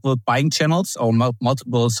multiple buying channels or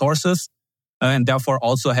multiple sources. And therefore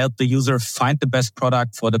also help the user find the best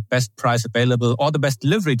product for the best price available or the best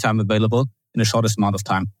delivery time available in the shortest amount of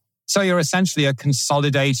time. So you're essentially a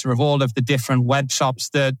consolidator of all of the different web shops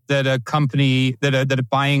that a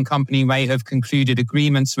buying company may have concluded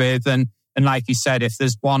agreements with. And like you said, if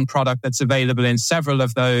there's one product that's available in several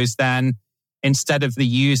of those, then instead of the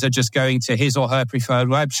user just going to his or her preferred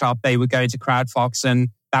web shop, they would go to CrowdFox, and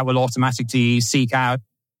that will automatically seek out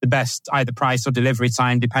the best either price or delivery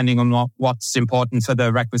time, depending on what's important for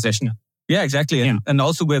the requisition. Yeah, exactly. Yeah. And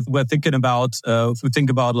also we're thinking about, if we think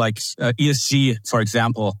about ESG, for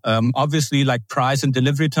example, obviously price and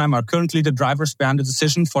delivery time are currently the drivers behind the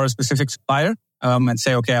decision for a specific supplier. and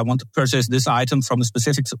say, okay, I want to purchase this item from a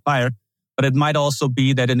specific supplier. But it might also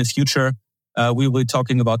be that in the future, we will be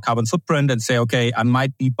talking about carbon footprint and say, okay, I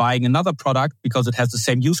might be buying another product because it has the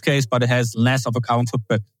same use case, but it has less of a carbon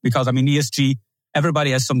footprint. Because, ESG,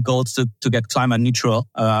 everybody has some goals to get climate neutral.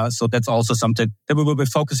 So that's also something that we will be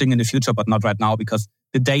focusing in the future, but not right now because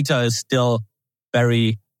the data is still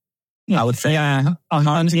very, I would say. Yeah,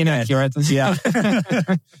 inaccurate. Yeah.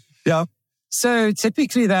 Yeah. So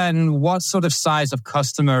typically then, what sort of size of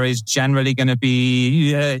customer is generally going to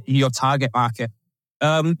be your target market?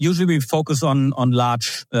 Usually we focus on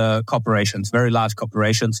large corporations, very large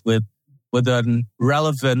corporations with a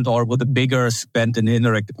relevant or with a bigger spend in the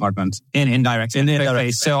indirect department. In indirect.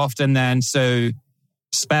 Okay, so often then,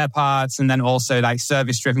 spare parts and then also like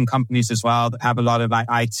service-driven companies as well that have a lot of like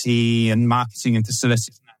IT and marketing and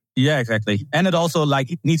facilities. Yeah, exactly. And it also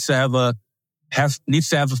it needs to have a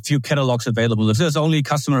few catalogs available. If there's only a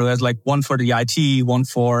customer who has like one for the IT, one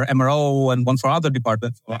for MRO, and one for other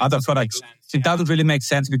departments or other products, it doesn't really make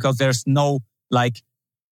sense because there's no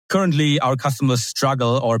currently our customers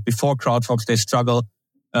struggle, or before CrowdFox they struggle.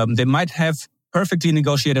 They might have perfectly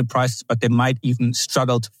negotiated prices, but they might even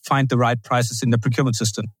struggle to find the right prices in the procurement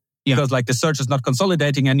system. Yeah. Because the search is not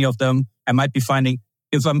consolidating any of them. I might be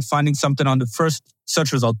if I'm finding something on the first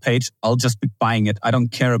search result page, I'll just be buying it. I don't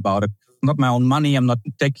care about it. Not my own money. I'm not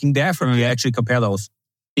taking the effort to actually compare those.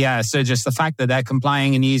 Yeah, so just the fact that they're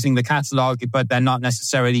complying and using the catalog, but they're not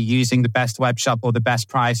necessarily using the best web shop or the best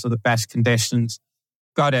price or the best conditions.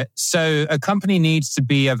 Got it. So a company needs to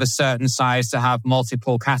be of a certain size to have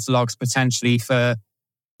multiple catalogs potentially for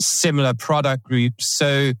similar product groups.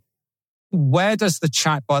 So where does the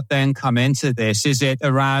chatbot then come into this? Is it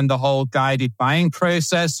around the whole guided buying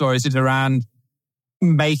process, or is it around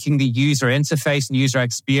making the user interface and user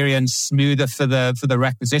experience smoother for the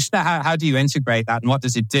requisitioner? How do you integrate that, and what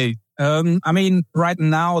does it do? Right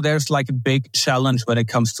now there's a big challenge when it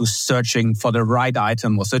comes to searching for the right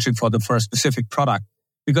item or searching for a specific product,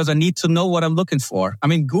 because I need to know what I'm looking for.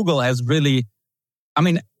 Google has really,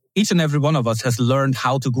 each and every one of us has learned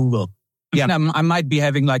how to Google. Yeah, I might be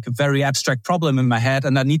having a very abstract problem in my head,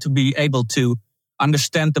 and I need to be able to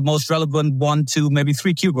understand the most relevant 1, 2, maybe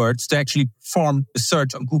 3 keywords to actually form a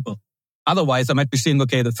search on Google. Otherwise, I might be seeing,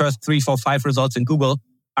 the first 3, 4, 5 results in Google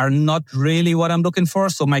are not really what I'm looking for.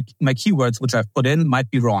 So my keywords, which I've put in, might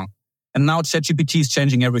be wrong. And now ChatGPT is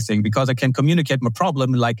changing everything because I can communicate my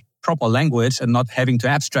problem in proper language and not having to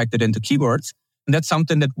abstract it into keywords. And that's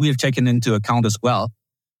something that we have taken into account as well.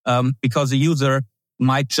 Because the user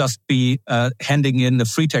might just be handing in a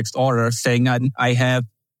free text order saying, I have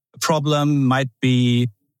a problem, might be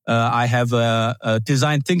I have a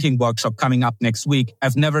design thinking workshop coming up next week.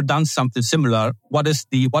 I've never done something similar. What are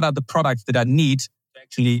the products that I need to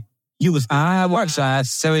actually use?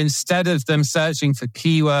 So instead of them searching for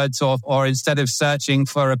keywords or instead of searching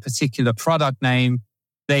for a particular product name,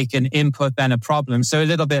 they can input then a problem. So a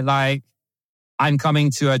little bit like, I'm coming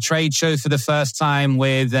to a trade show for the first time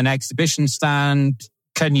with an exhibition stand.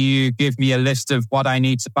 Can you give me a list of what I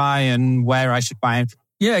need to buy and where I should buy it?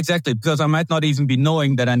 Yeah, exactly. Because I might not even be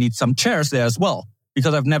knowing that I need some chairs there as well,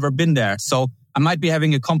 because I've never been there. So I might be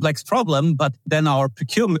having a complex problem, but then our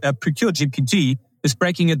Procure GPT is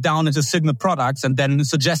breaking it down into single products and then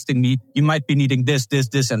suggesting me, you might be needing this,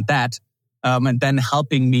 and that. And then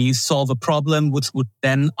helping me solve a problem, which would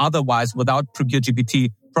then otherwise, without Procure GPT,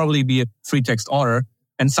 probably be a free text order.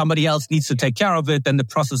 And somebody else needs to take care of it. Then the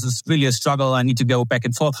process is really a struggle. I need to go back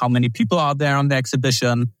and forth. How many people are there on the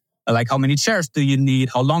exhibition? How many chairs do you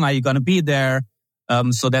need? How long are you going to be there?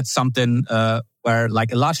 So that's something where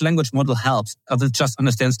a large language model helps because it just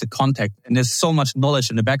understands the context. And there's so much knowledge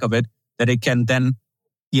in the back of it that it can then,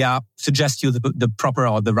 suggest you the proper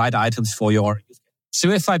or the right items for your. So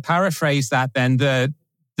if I paraphrase that, then the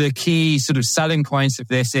key sort of selling points of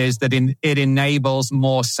this is that it enables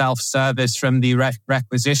more self-service from the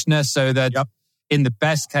requisitioner, so that in the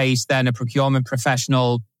best case, then a procurement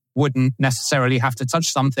professional wouldn't necessarily have to touch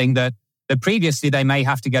something that previously they may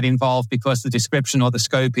have to get involved because the description or the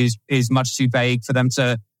scope is much too vague for them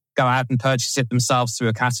to go out and purchase it themselves through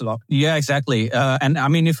a catalog. Yeah, exactly. And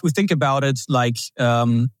if we think about it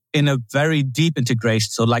in a very deep integration,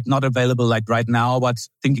 so not available right now, but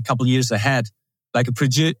think a couple years ahead, a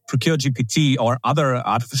Procure GPT or other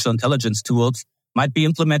artificial intelligence tools might be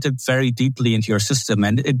implemented very deeply into your system.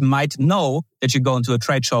 And it might know that you go into a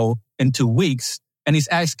trade show in 2 weeks and it's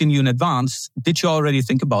asking you in advance, did you already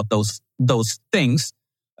think about those things?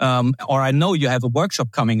 Or I know you have a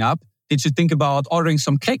workshop coming up. Did you think about ordering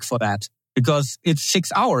some cake for that? Because it's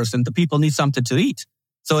 6 hours and the people need something to eat.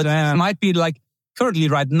 So it might be currently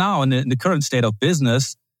right now in the current state of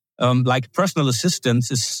business, like personal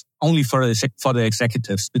assistance is only for the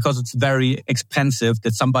executives, because it's very expensive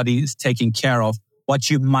that somebody is taking care of what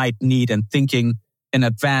you might need and thinking in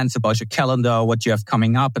advance about your calendar, what you have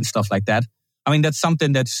coming up and stuff like that. I mean, that's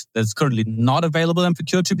something that's currently not available in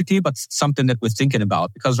ProcureGPT, but something that we're thinking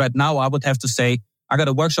about. Because right now I would have to say, I got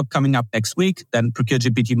a workshop coming up next week. Then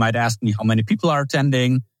ProcureGPT might ask me how many people are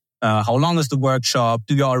attending, how long is the workshop,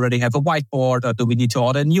 do you already have a whiteboard, or do we need to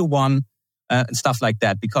order a new one, and stuff like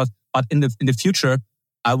that. But in the future,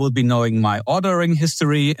 I will be knowing my ordering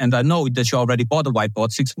history, and I know that you already bought a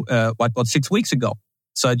whiteboard 6 weeks ago.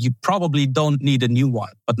 So you probably don't need a new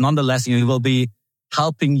one, but nonetheless, it will be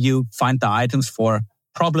helping you find the items for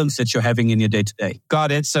problems that you're having in your day-to-day.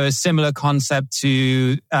 Got it. So a similar concept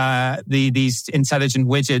to these intelligent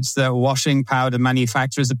widgets that washing powder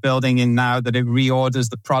manufacturers are building in now, that it reorders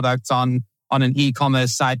the product on an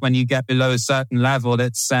e-commerce site when you get below a certain level.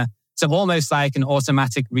 It's almost like an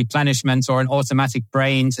automatic replenishment or an automatic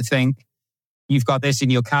brain to think, you've got this in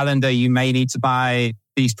your calendar, you may need to buy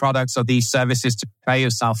these products or these services to prepare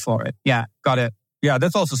yourself for it. Yeah, got it. Yeah,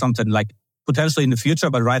 that's also something like potentially in the future,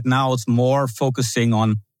 but right now it's more focusing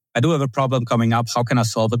on, I do have a problem coming up, how can I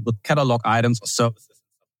solve it with catalog items or services?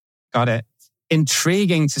 Got it.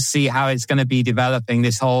 Intriguing to see how it's going to be developing,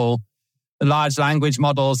 this whole large language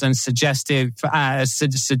models and suggestive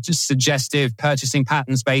purchasing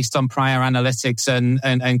patterns based on prior analytics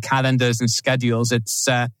and calendars and schedules. It's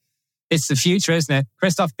the future, isn't it?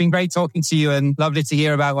 Christoph, been great talking to you and lovely to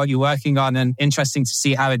hear about what you're working on and interesting to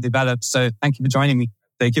see how it develops. So thank you for joining me.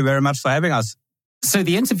 Thank you very much for having us. So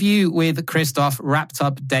the interview with Christoph wrapped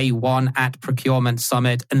up day 1 at Procurement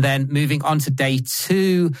Summit, and then moving on to day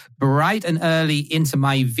 2, bright and early into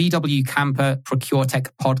my VW Camper ProcureTech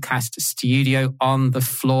podcast studio on the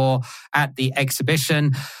floor at the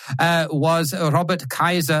exhibition, was Robert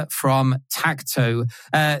Kaiser from Tacto.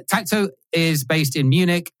 Tacto is based in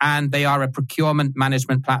Munich, and they are a procurement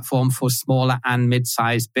management platform for smaller and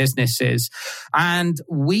mid-sized businesses. And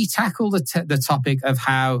we tackle the topic of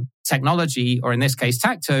how technology, or in this case,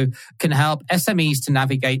 Tacto, can help SMEs to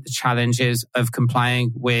navigate the challenges of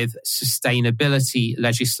complying with sustainability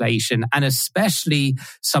legislation, and especially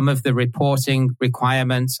some of the reporting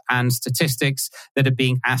requirements and statistics that are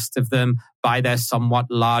being asked of them by their somewhat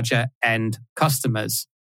larger end customers.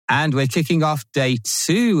 And we're kicking off day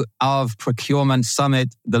 2 of Procurement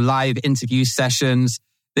Summit, the live interview sessions,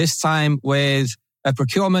 this time with a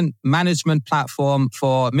procurement management platform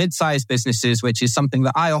for mid-sized businesses, which is something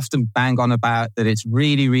that I often bang on about, that it's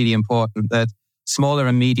really, really important that smaller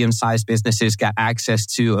and medium-sized businesses get access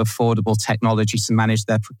to affordable technology to manage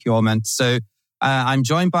their procurement. So I'm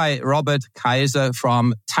joined by Robert Kaiser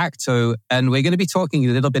from Tacto, and we're going to be talking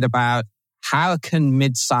a little bit about how can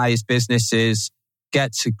mid-sized businesses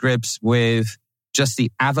get to grips with just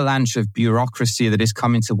the avalanche of bureaucracy that is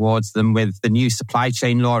coming towards them with the new supply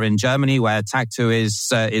chain law in Germany, where Tacto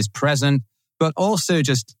is present, but also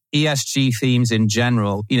just ESG themes in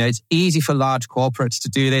general. You know, it's easy for large corporates to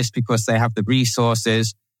do this because they have the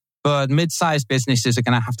resources, but mid-sized businesses are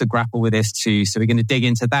going to have to grapple with this too. So we're going to dig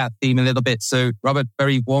into that theme a little bit. So Robert,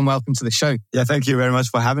 very warm welcome to the show. Yeah, thank you very much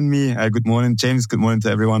for having me. Good morning, James. Good morning to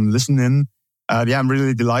everyone listening. I'm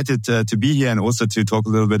really delighted to be here and also to talk a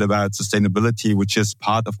little bit about sustainability, which is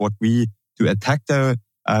part of what we do at Tacto.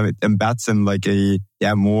 It embeds in like a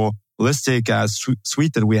more holistic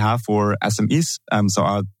suite that we have for SMEs. So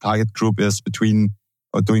our target group is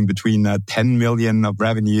doing between 10 million of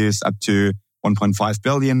revenues up to 1.5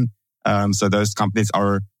 billion. So those companies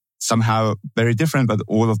are somehow very different, but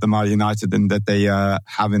all of them are united in that they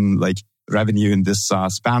having like revenue in this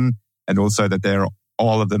span, and also that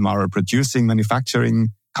all of them are producing manufacturing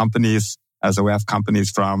companies. So we have companies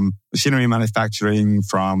from machinery manufacturing,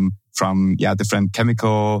 from different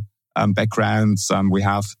chemical backgrounds. We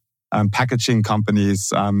have packaging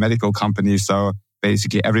companies, medical companies. So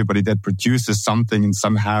basically everybody that produces something and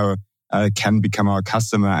somehow can become our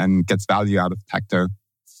customer and gets value out of Tacto.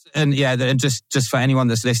 And just for anyone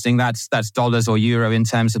that's listening, that's dollars or euro in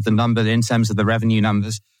terms of the number, in terms of the revenue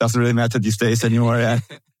numbers. Doesn't really matter these days anymore. Yeah.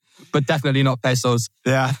 But definitely not pesos.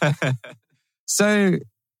 Yeah. So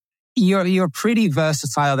you're pretty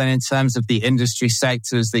versatile then in terms of the industry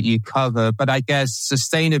sectors that you cover, but I guess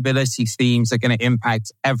sustainability themes are going to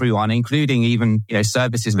impact everyone, including even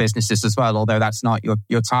services businesses as well, although that's not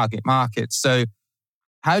your target market. So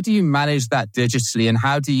how do you manage that digitally, and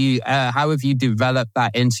how have you developed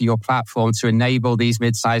that into your platform to enable these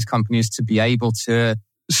mid-sized companies to be able to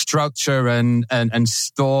structure and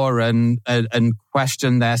store and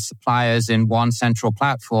question their suppliers in one central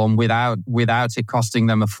platform without it costing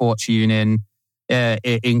them a fortune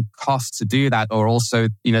in cost to do that, or also,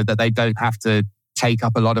 that they don't have to take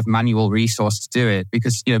up a lot of manual resource to do it.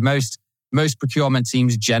 Because, most procurement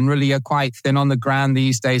teams generally are quite thin on the ground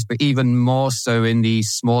these days, but even more so in these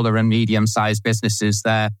smaller and medium-sized businesses,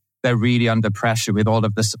 they're really under pressure with all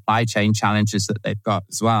of the supply chain challenges that they've got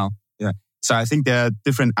as well. Yeah. So I think there are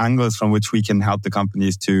different angles from which we can help the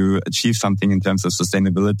companies to achieve something in terms of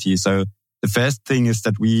sustainability. So the first thing is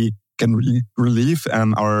that we can relieve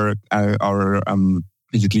our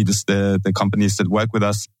basically the companies that work with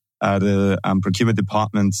us, the procurement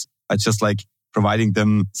departments, just like providing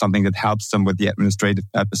them something that helps them with the administrative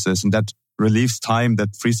purposes, and that relieves time,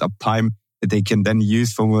 that frees up time that they can then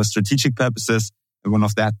use for more strategic purposes. And one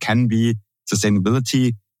of that can be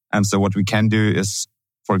sustainability. And so what we can do is,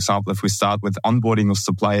 for example, if we start with onboarding of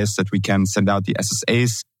suppliers, that we can send out the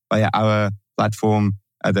SSAs via our platform,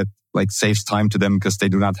 that like saves time to them because they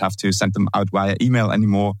do not have to send them out via email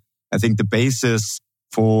anymore. I think the basis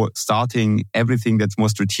for starting everything that's more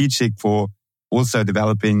strategic, for also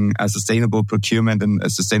developing a sustainable procurement and a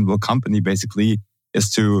sustainable company, basically, is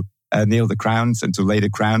to nail the grounds and to lay the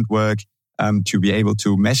groundwork, to be able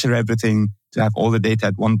to measure everything, to have all the data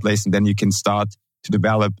at one place, and then you can start to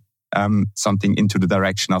develop something into the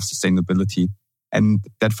direction of sustainability. And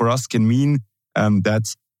that for us can mean that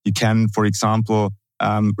you can, for example,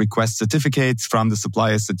 request certificates from the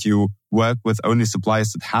suppliers that you work with, only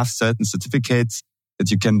suppliers that have certain certificates, that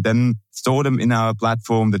you can then store them in our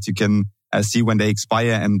platform, that you can see when they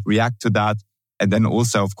expire and react to that. And then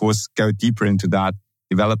also, of course, go deeper into that,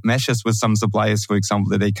 develop measures with some suppliers, for example,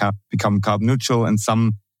 that they can become carbon neutral and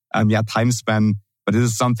some time span. But it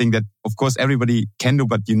is something that, of course, everybody can do,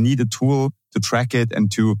 but you need a tool to track it and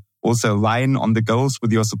to also align on the goals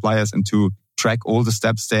with your suppliers and to track all the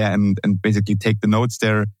steps there and basically take the notes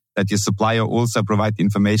there, that your supplier also provide the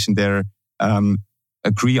information there,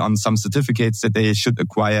 agree on some certificates that they should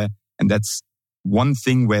acquire. And that's one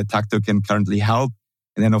thing where Tacto can currently help.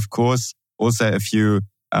 And then, of course, also if you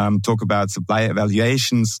talk about supplier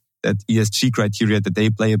evaluations, that ESG criteria, that they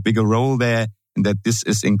play a bigger role there, and that this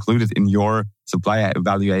is included in your supplier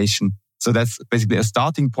evaluation. So that's basically a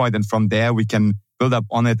starting point. And from there, we can build up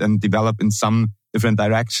on it and develop in some different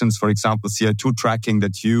directions. For example, CO2 tracking,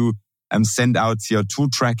 that you send out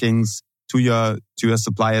CO2 trackings to your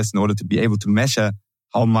suppliers in order to be able to measure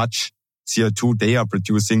how much CO2 they are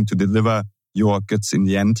producing to deliver your goods in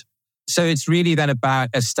the end. So it's really then about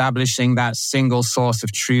establishing that single source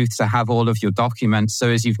of truth to have all of your documents. So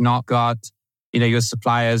as you've not got, your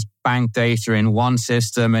suppliers' bank data in one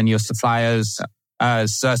system and your suppliers'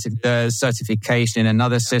 certification in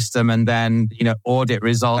another system, and then, audit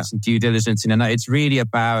results and due diligence in another. It's really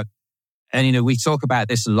about, and, we talk about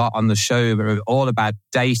this a lot on the show, but it's all about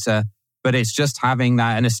data, but it's just having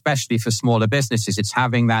that, and especially for smaller businesses, it's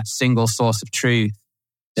having that single source of truth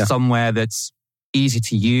somewhere that's easy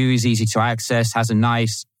to use, easy to access, has a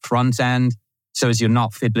nice front end. So as you're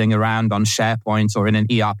not fiddling around on SharePoint or in an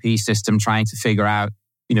ERP system trying to figure out,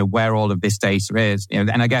 where all of this data is. And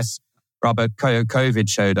I guess, Robert, COVID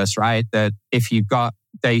showed us, right, that if you've got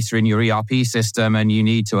data in your ERP system and you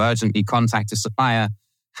need to urgently contact a supplier,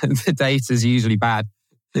 the data is usually bad.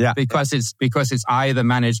 Yeah. Because it's either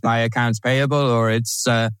managed by accounts payable or it's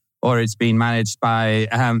being managed by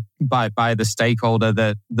the stakeholder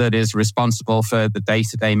that is responsible for the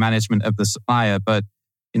day-to-day management of the supplier. But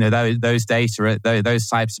those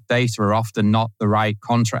types of data are often not the right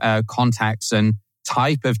contacts and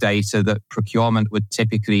type of data that procurement would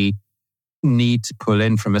typically need to pull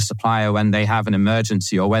in from a supplier when they have an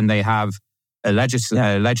emergency or when they have a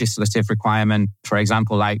legislative requirement, for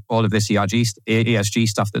example, like all of this ESG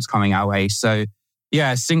stuff that's coming our way. So,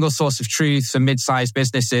 single source of truth for mid-sized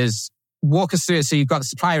businesses. Walk us through it. So you've got the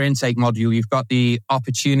supplier intake module, you've got the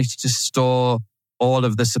opportunity to store all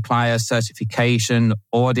of the supplier certification,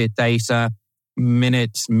 audit data,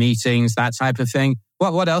 minutes, meetings, that type of thing.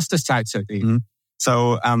 What else does Tacto do? Mm-hmm.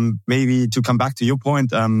 So maybe to come back to your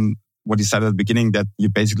point, what you said at the beginning, that you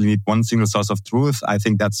basically need one single source of truth. I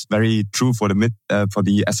think that's very true for the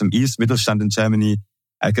SMEs, Mittelstand in Germany.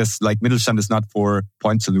 I guess like Mittelstand is not for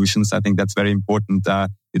point solutions. I think that's very important.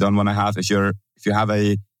 You don't want to have, if you have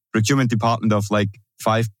a procurement department of like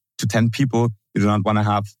 5 to 10 people, you do not want to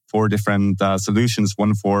have 4 different solutions.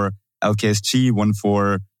 One for LKSG, one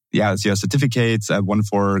for your certificates, one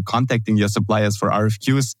for contacting your suppliers for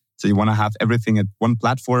RFQs. So you want to have everything at one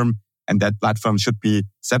platform, and that platform should be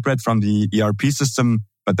separate from the ERP system,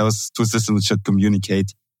 but those two systems should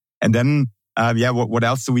communicate. And then, what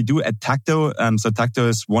else do we do at Tacto? So Tacto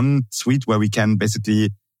is one suite where we can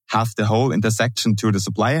basically have the whole intersection to the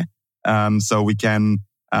supplier. So we can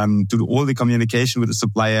do all the communication with the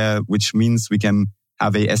supplier, which means we can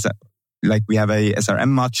have we have a SRM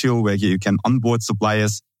module where you can onboard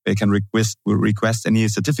suppliers, where you can request any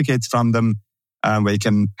certificates from them, where you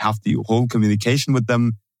can have the whole communication with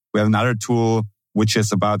them. We have another tool which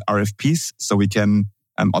is about RFPs, so we can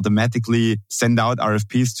automatically send out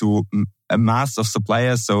RFPs to a mass of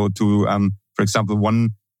suppliers. So to, for example, one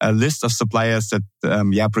list of suppliers that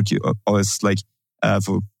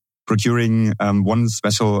for procuring one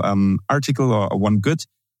special article or one good.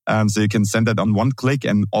 So you can send that on one click,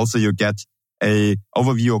 and also you get a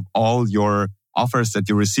overview of all your offers that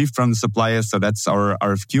you received from the suppliers. So that's our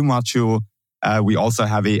RFQ module. We also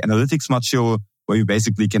have a analytics module where you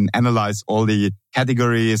basically can analyze all the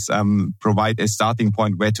categories, provide a starting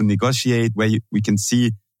point where to negotiate, where we can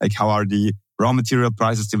see like how are the raw material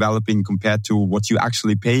prices developing compared to what you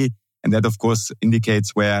actually pay. And that, of course,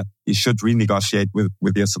 indicates where you should renegotiate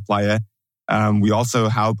with your supplier. We also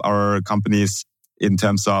help our companies in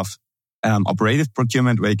terms of operative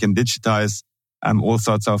procurement, where you can digitize all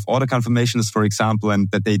sorts of order confirmations, for example, and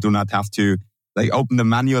that they do not have to like open them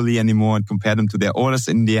manually anymore and compare them to their orders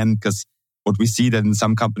in the end. Because what we see that in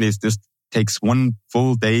some companies, this takes one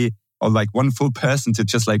full day or like one full person to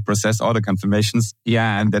just like process order confirmations.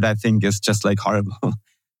 Yeah. And that I think is just like horrible.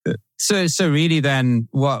 So really then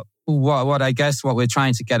what I guess what we're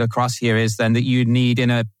trying to get across here is then that you need in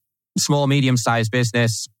a small, medium-sized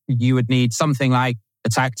business, you would need something like a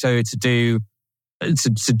Tacto to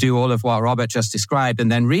do all of what Robert just described.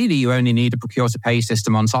 And then really you only need a procure-to-pay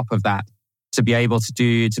system on top of that to be able to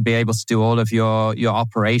do all of your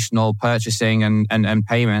operational purchasing and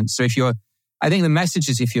payments. So I think the message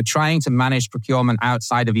is if you're trying to manage procurement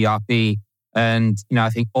outside of ERP, and I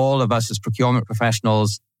think all of us as procurement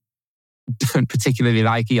professionals don't particularly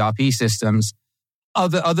like ERP systems,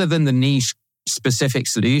 other than the niche specific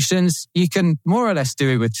solutions, you can more or less do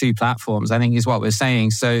it with two platforms, I think is what we're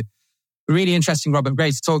saying. So really interesting, Robert.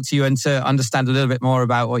 Great to talk to you and to understand a little bit more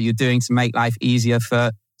about what you're doing to make life easier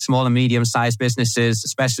for small and medium-sized businesses,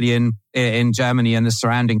 especially in Germany and the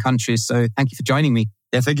surrounding countries. So thank you for joining me.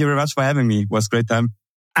 Yeah, thank you very much for having me. It was a great time.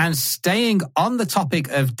 And staying on the topic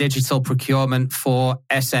of digital procurement for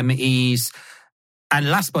SMEs, and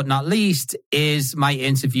last but not least is my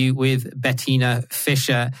interview with Bettina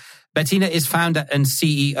Fischer. Bettina is founder and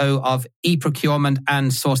CEO of e-procurement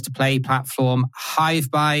and source-to-pay platform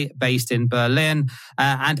HiveBuy, based in Berlin.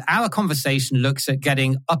 And our conversation looks at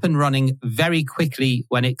getting up and running very quickly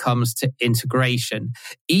when it comes to integration,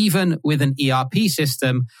 even with an ERP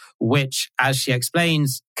system, which, as she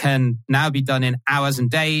explains, can now be done in hours and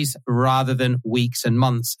days rather than weeks and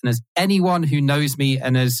months. And as anyone who knows me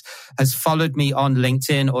and has followed me on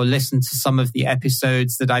LinkedIn or listened to some of the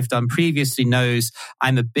episodes that I've done previously knows,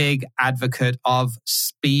 I'm a big advocate of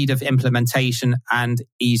speed of implementation and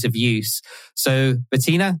ease of use. So,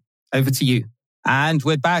 Bettina, over to you. And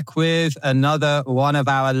we're back with another one of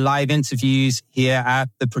our live interviews here at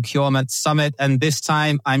the Procurement Summit. And this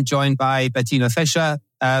time I'm joined by Bettina Fischer,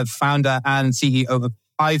 founder and CEO of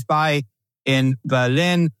HiveBuy in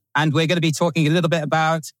Berlin. And we're going to be talking a little bit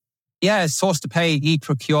about, source-to-pay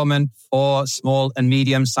e-procurement for small and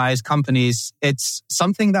medium-sized companies. It's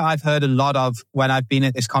something that I've heard a lot of when I've been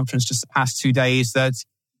at this conference just the past 2 days, that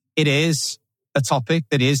it is a topic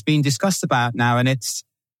that is being discussed about now. And it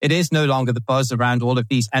is no longer the buzz around all of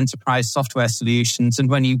these enterprise software solutions. And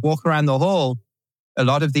when you walk around the hall, a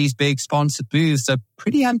lot of these big sponsored booths are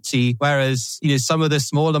pretty empty, whereas some of the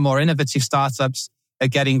smaller, more innovative startups are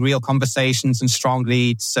getting real conversations and strong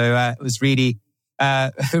leads. So it was really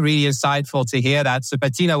insightful to hear that. So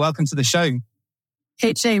Bettina, welcome to the show.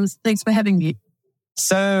 Hey, James. Thanks for having me.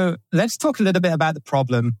 So let's talk a little bit about the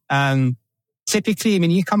problem. Typically,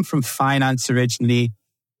 you come from finance originally.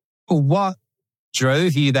 What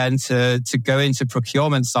drove you then to go into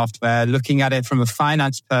procurement software, looking at it from a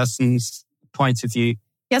finance person's point of view?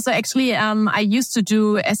 Yeah, so actually, I used to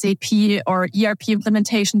do SAP or ERP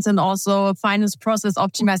implementations and also finance process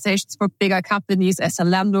optimizations for bigger companies as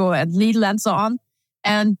Zalando and Lidl and so on.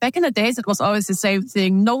 And back in the days, it was always the same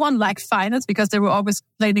thing. No one liked finance because they were always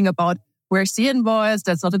complaining about where's the invoice,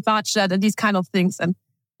 that's not a budget, and these kind of things. And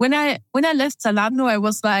when I left Zalando, I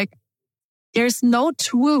was like, there's no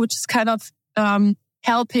tool which is kind of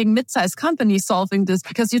helping mid-sized companies solving this,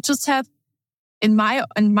 because you just have, in my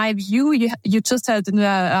view, you just had in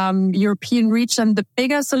the European region the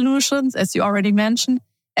bigger solutions, as you already mentioned,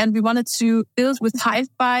 and we wanted to build with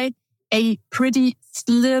HiveBuy a pretty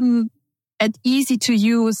slim and easy to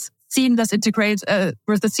use seamless integration, a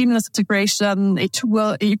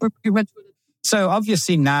tool, e-procurement. So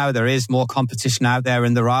obviously now there is more competition out there,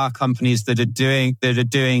 and there are companies that are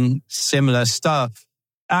doing similar stuff.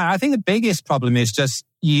 I think the biggest problem is just,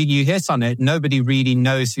 you hit on it, nobody really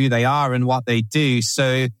knows who they are and what they do.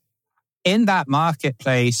 So in that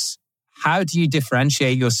marketplace, how do you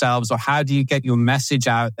differentiate yourselves, or how do you get your message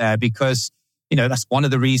out there? Because, that's one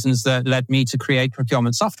of the reasons that led me to create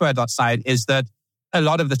procurementsoftware.site, is that a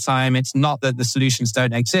lot of the time it's not that the solutions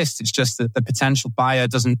don't exist. It's just that the potential buyer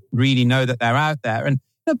doesn't really know that they're out there. And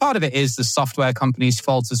part of it is the software company's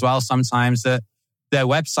fault as well sometimes, that their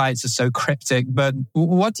websites are so cryptic. But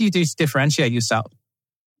what do you do to differentiate yourself?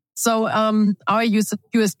 So our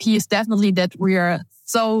USP is definitely that we are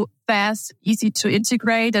so fast, easy to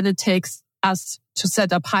integrate, and it takes us to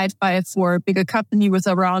set up Hide5 for a bigger company with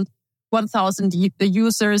around 1,000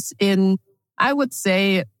 users in, I would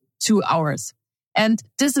say, 2 hours. And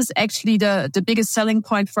this is actually the biggest selling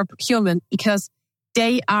point for procurement, because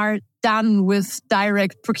they are done with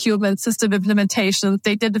direct procurement system implementation.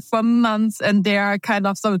 They did it for months, and they are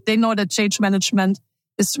so they know that change management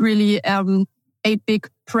is really a big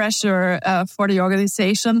pressure for the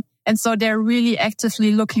organization. And so they're really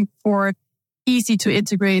actively looking for easy to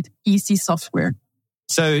integrate, easy software.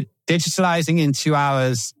 So digitalizing in 2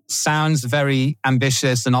 hours sounds very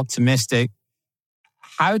ambitious and optimistic.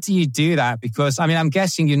 How do you do that? Because, I'm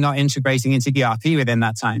guessing you're not integrating into ERP within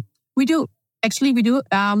that time. We do. Actually, we do.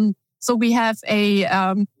 So we have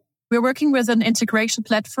we're working with an integration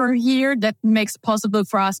platform here that makes it possible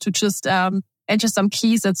for us to just enter some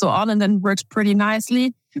keys and so on, and then works pretty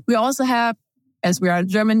nicely. We also have, as we are in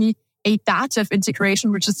Germany, a Dativ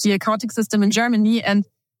integration, which is the accounting system in Germany. And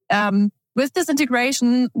with this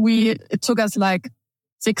integration, it took us like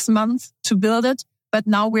 6 months to build it, but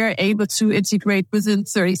now we're able to integrate within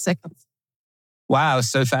 30 seconds. Wow.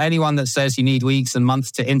 So for anyone that says you need weeks and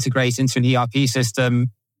months to integrate into an ERP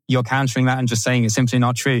system, you're countering that and just saying it's simply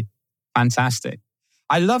not true. Fantastic.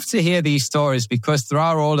 I love to hear these stories, because there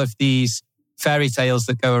are all of these fairy tales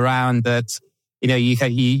that go around that,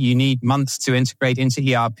 you need months to integrate into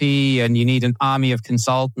ERP, and you need an army of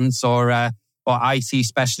consultants or IT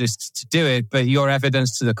specialists to do it, but your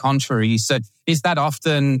evidence to the contrary. So is that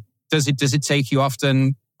often, does it take you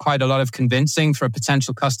often quite a lot of convincing for a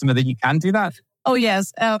potential customer that you can do that? Oh,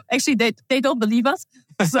 yes. Actually, they don't believe us.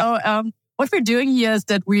 So what we're doing here is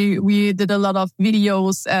that we did a lot of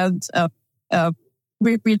videos, and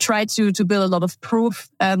we tried to build a lot of proof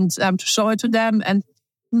and to show it to them. And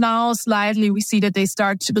now slightly we see that they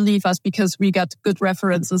start to believe us, because we got good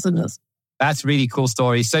references in this. That's a really cool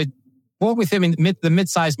story. So what with him, the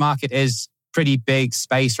mid-sized market is pretty big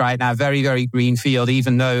space right now, very, very greenfield,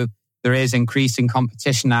 even though there is increasing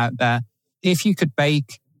competition out there. If you could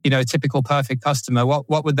bake, a typical perfect customer,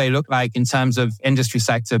 what would they look like in terms of industry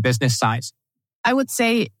sector, business size? I would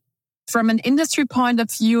say from an industry point of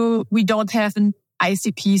view, we don't have an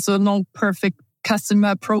ICP, so no perfect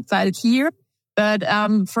customer profile here. But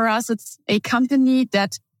for us, it's a company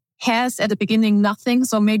that has at the beginning nothing.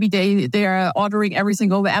 So maybe they are ordering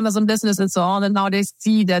everything over Amazon Business and so on. And now they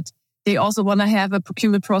see that they also want to have a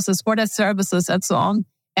procurement process for their services and so on.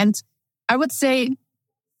 And I would say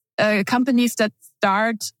companies that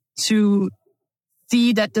start to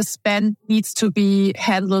see that the spend needs to be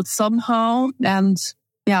handled somehow, and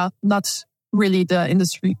not really the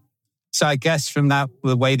industry. So I guess from that,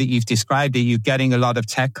 the way that you've described it, you're getting a lot of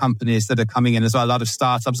tech companies that are coming in as well, a lot of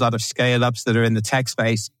startups, a lot of scale-ups that are in the tech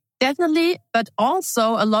space. Definitely, but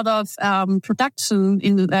also a lot of production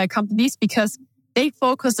in companies, because they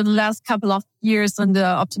focused in the last couple of years on the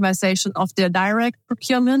optimization of their direct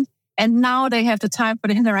procurement, and now they have the time for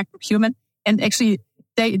the indirect procurement. And actually,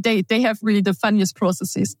 they have really the funniest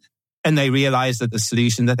processes. And they realize that the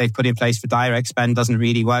solution that they've put in place for direct spend doesn't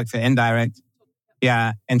really work for indirect.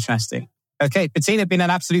 Yeah, interesting. Okay, Bettina, been an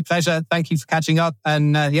absolute pleasure. Thank you for catching up,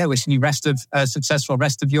 and wishing you successful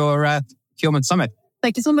rest of your Procurement Summit.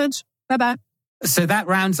 Thank you so much. Bye-bye. So that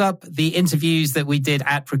rounds up the interviews that we did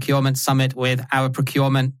at Procurement Summit with our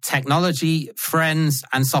procurement technology friends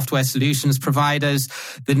and software solutions providers.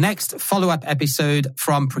 The next follow-up episode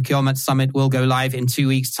from Procurement Summit will go live in 2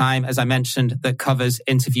 weeks' time, as I mentioned, that covers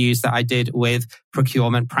interviews that I did with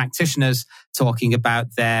procurement practitioners talking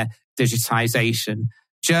about their digitization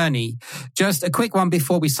journey. Just a quick one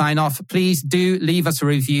before we sign off. Please do leave us a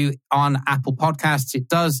review on Apple Podcasts. It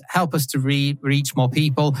does help us to reach more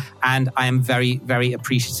people. And I am very, very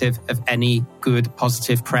appreciative of any good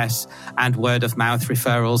positive press and word of mouth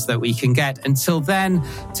referrals that we can get. Until then,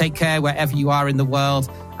 take care wherever you are in the world,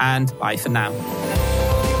 and bye for now.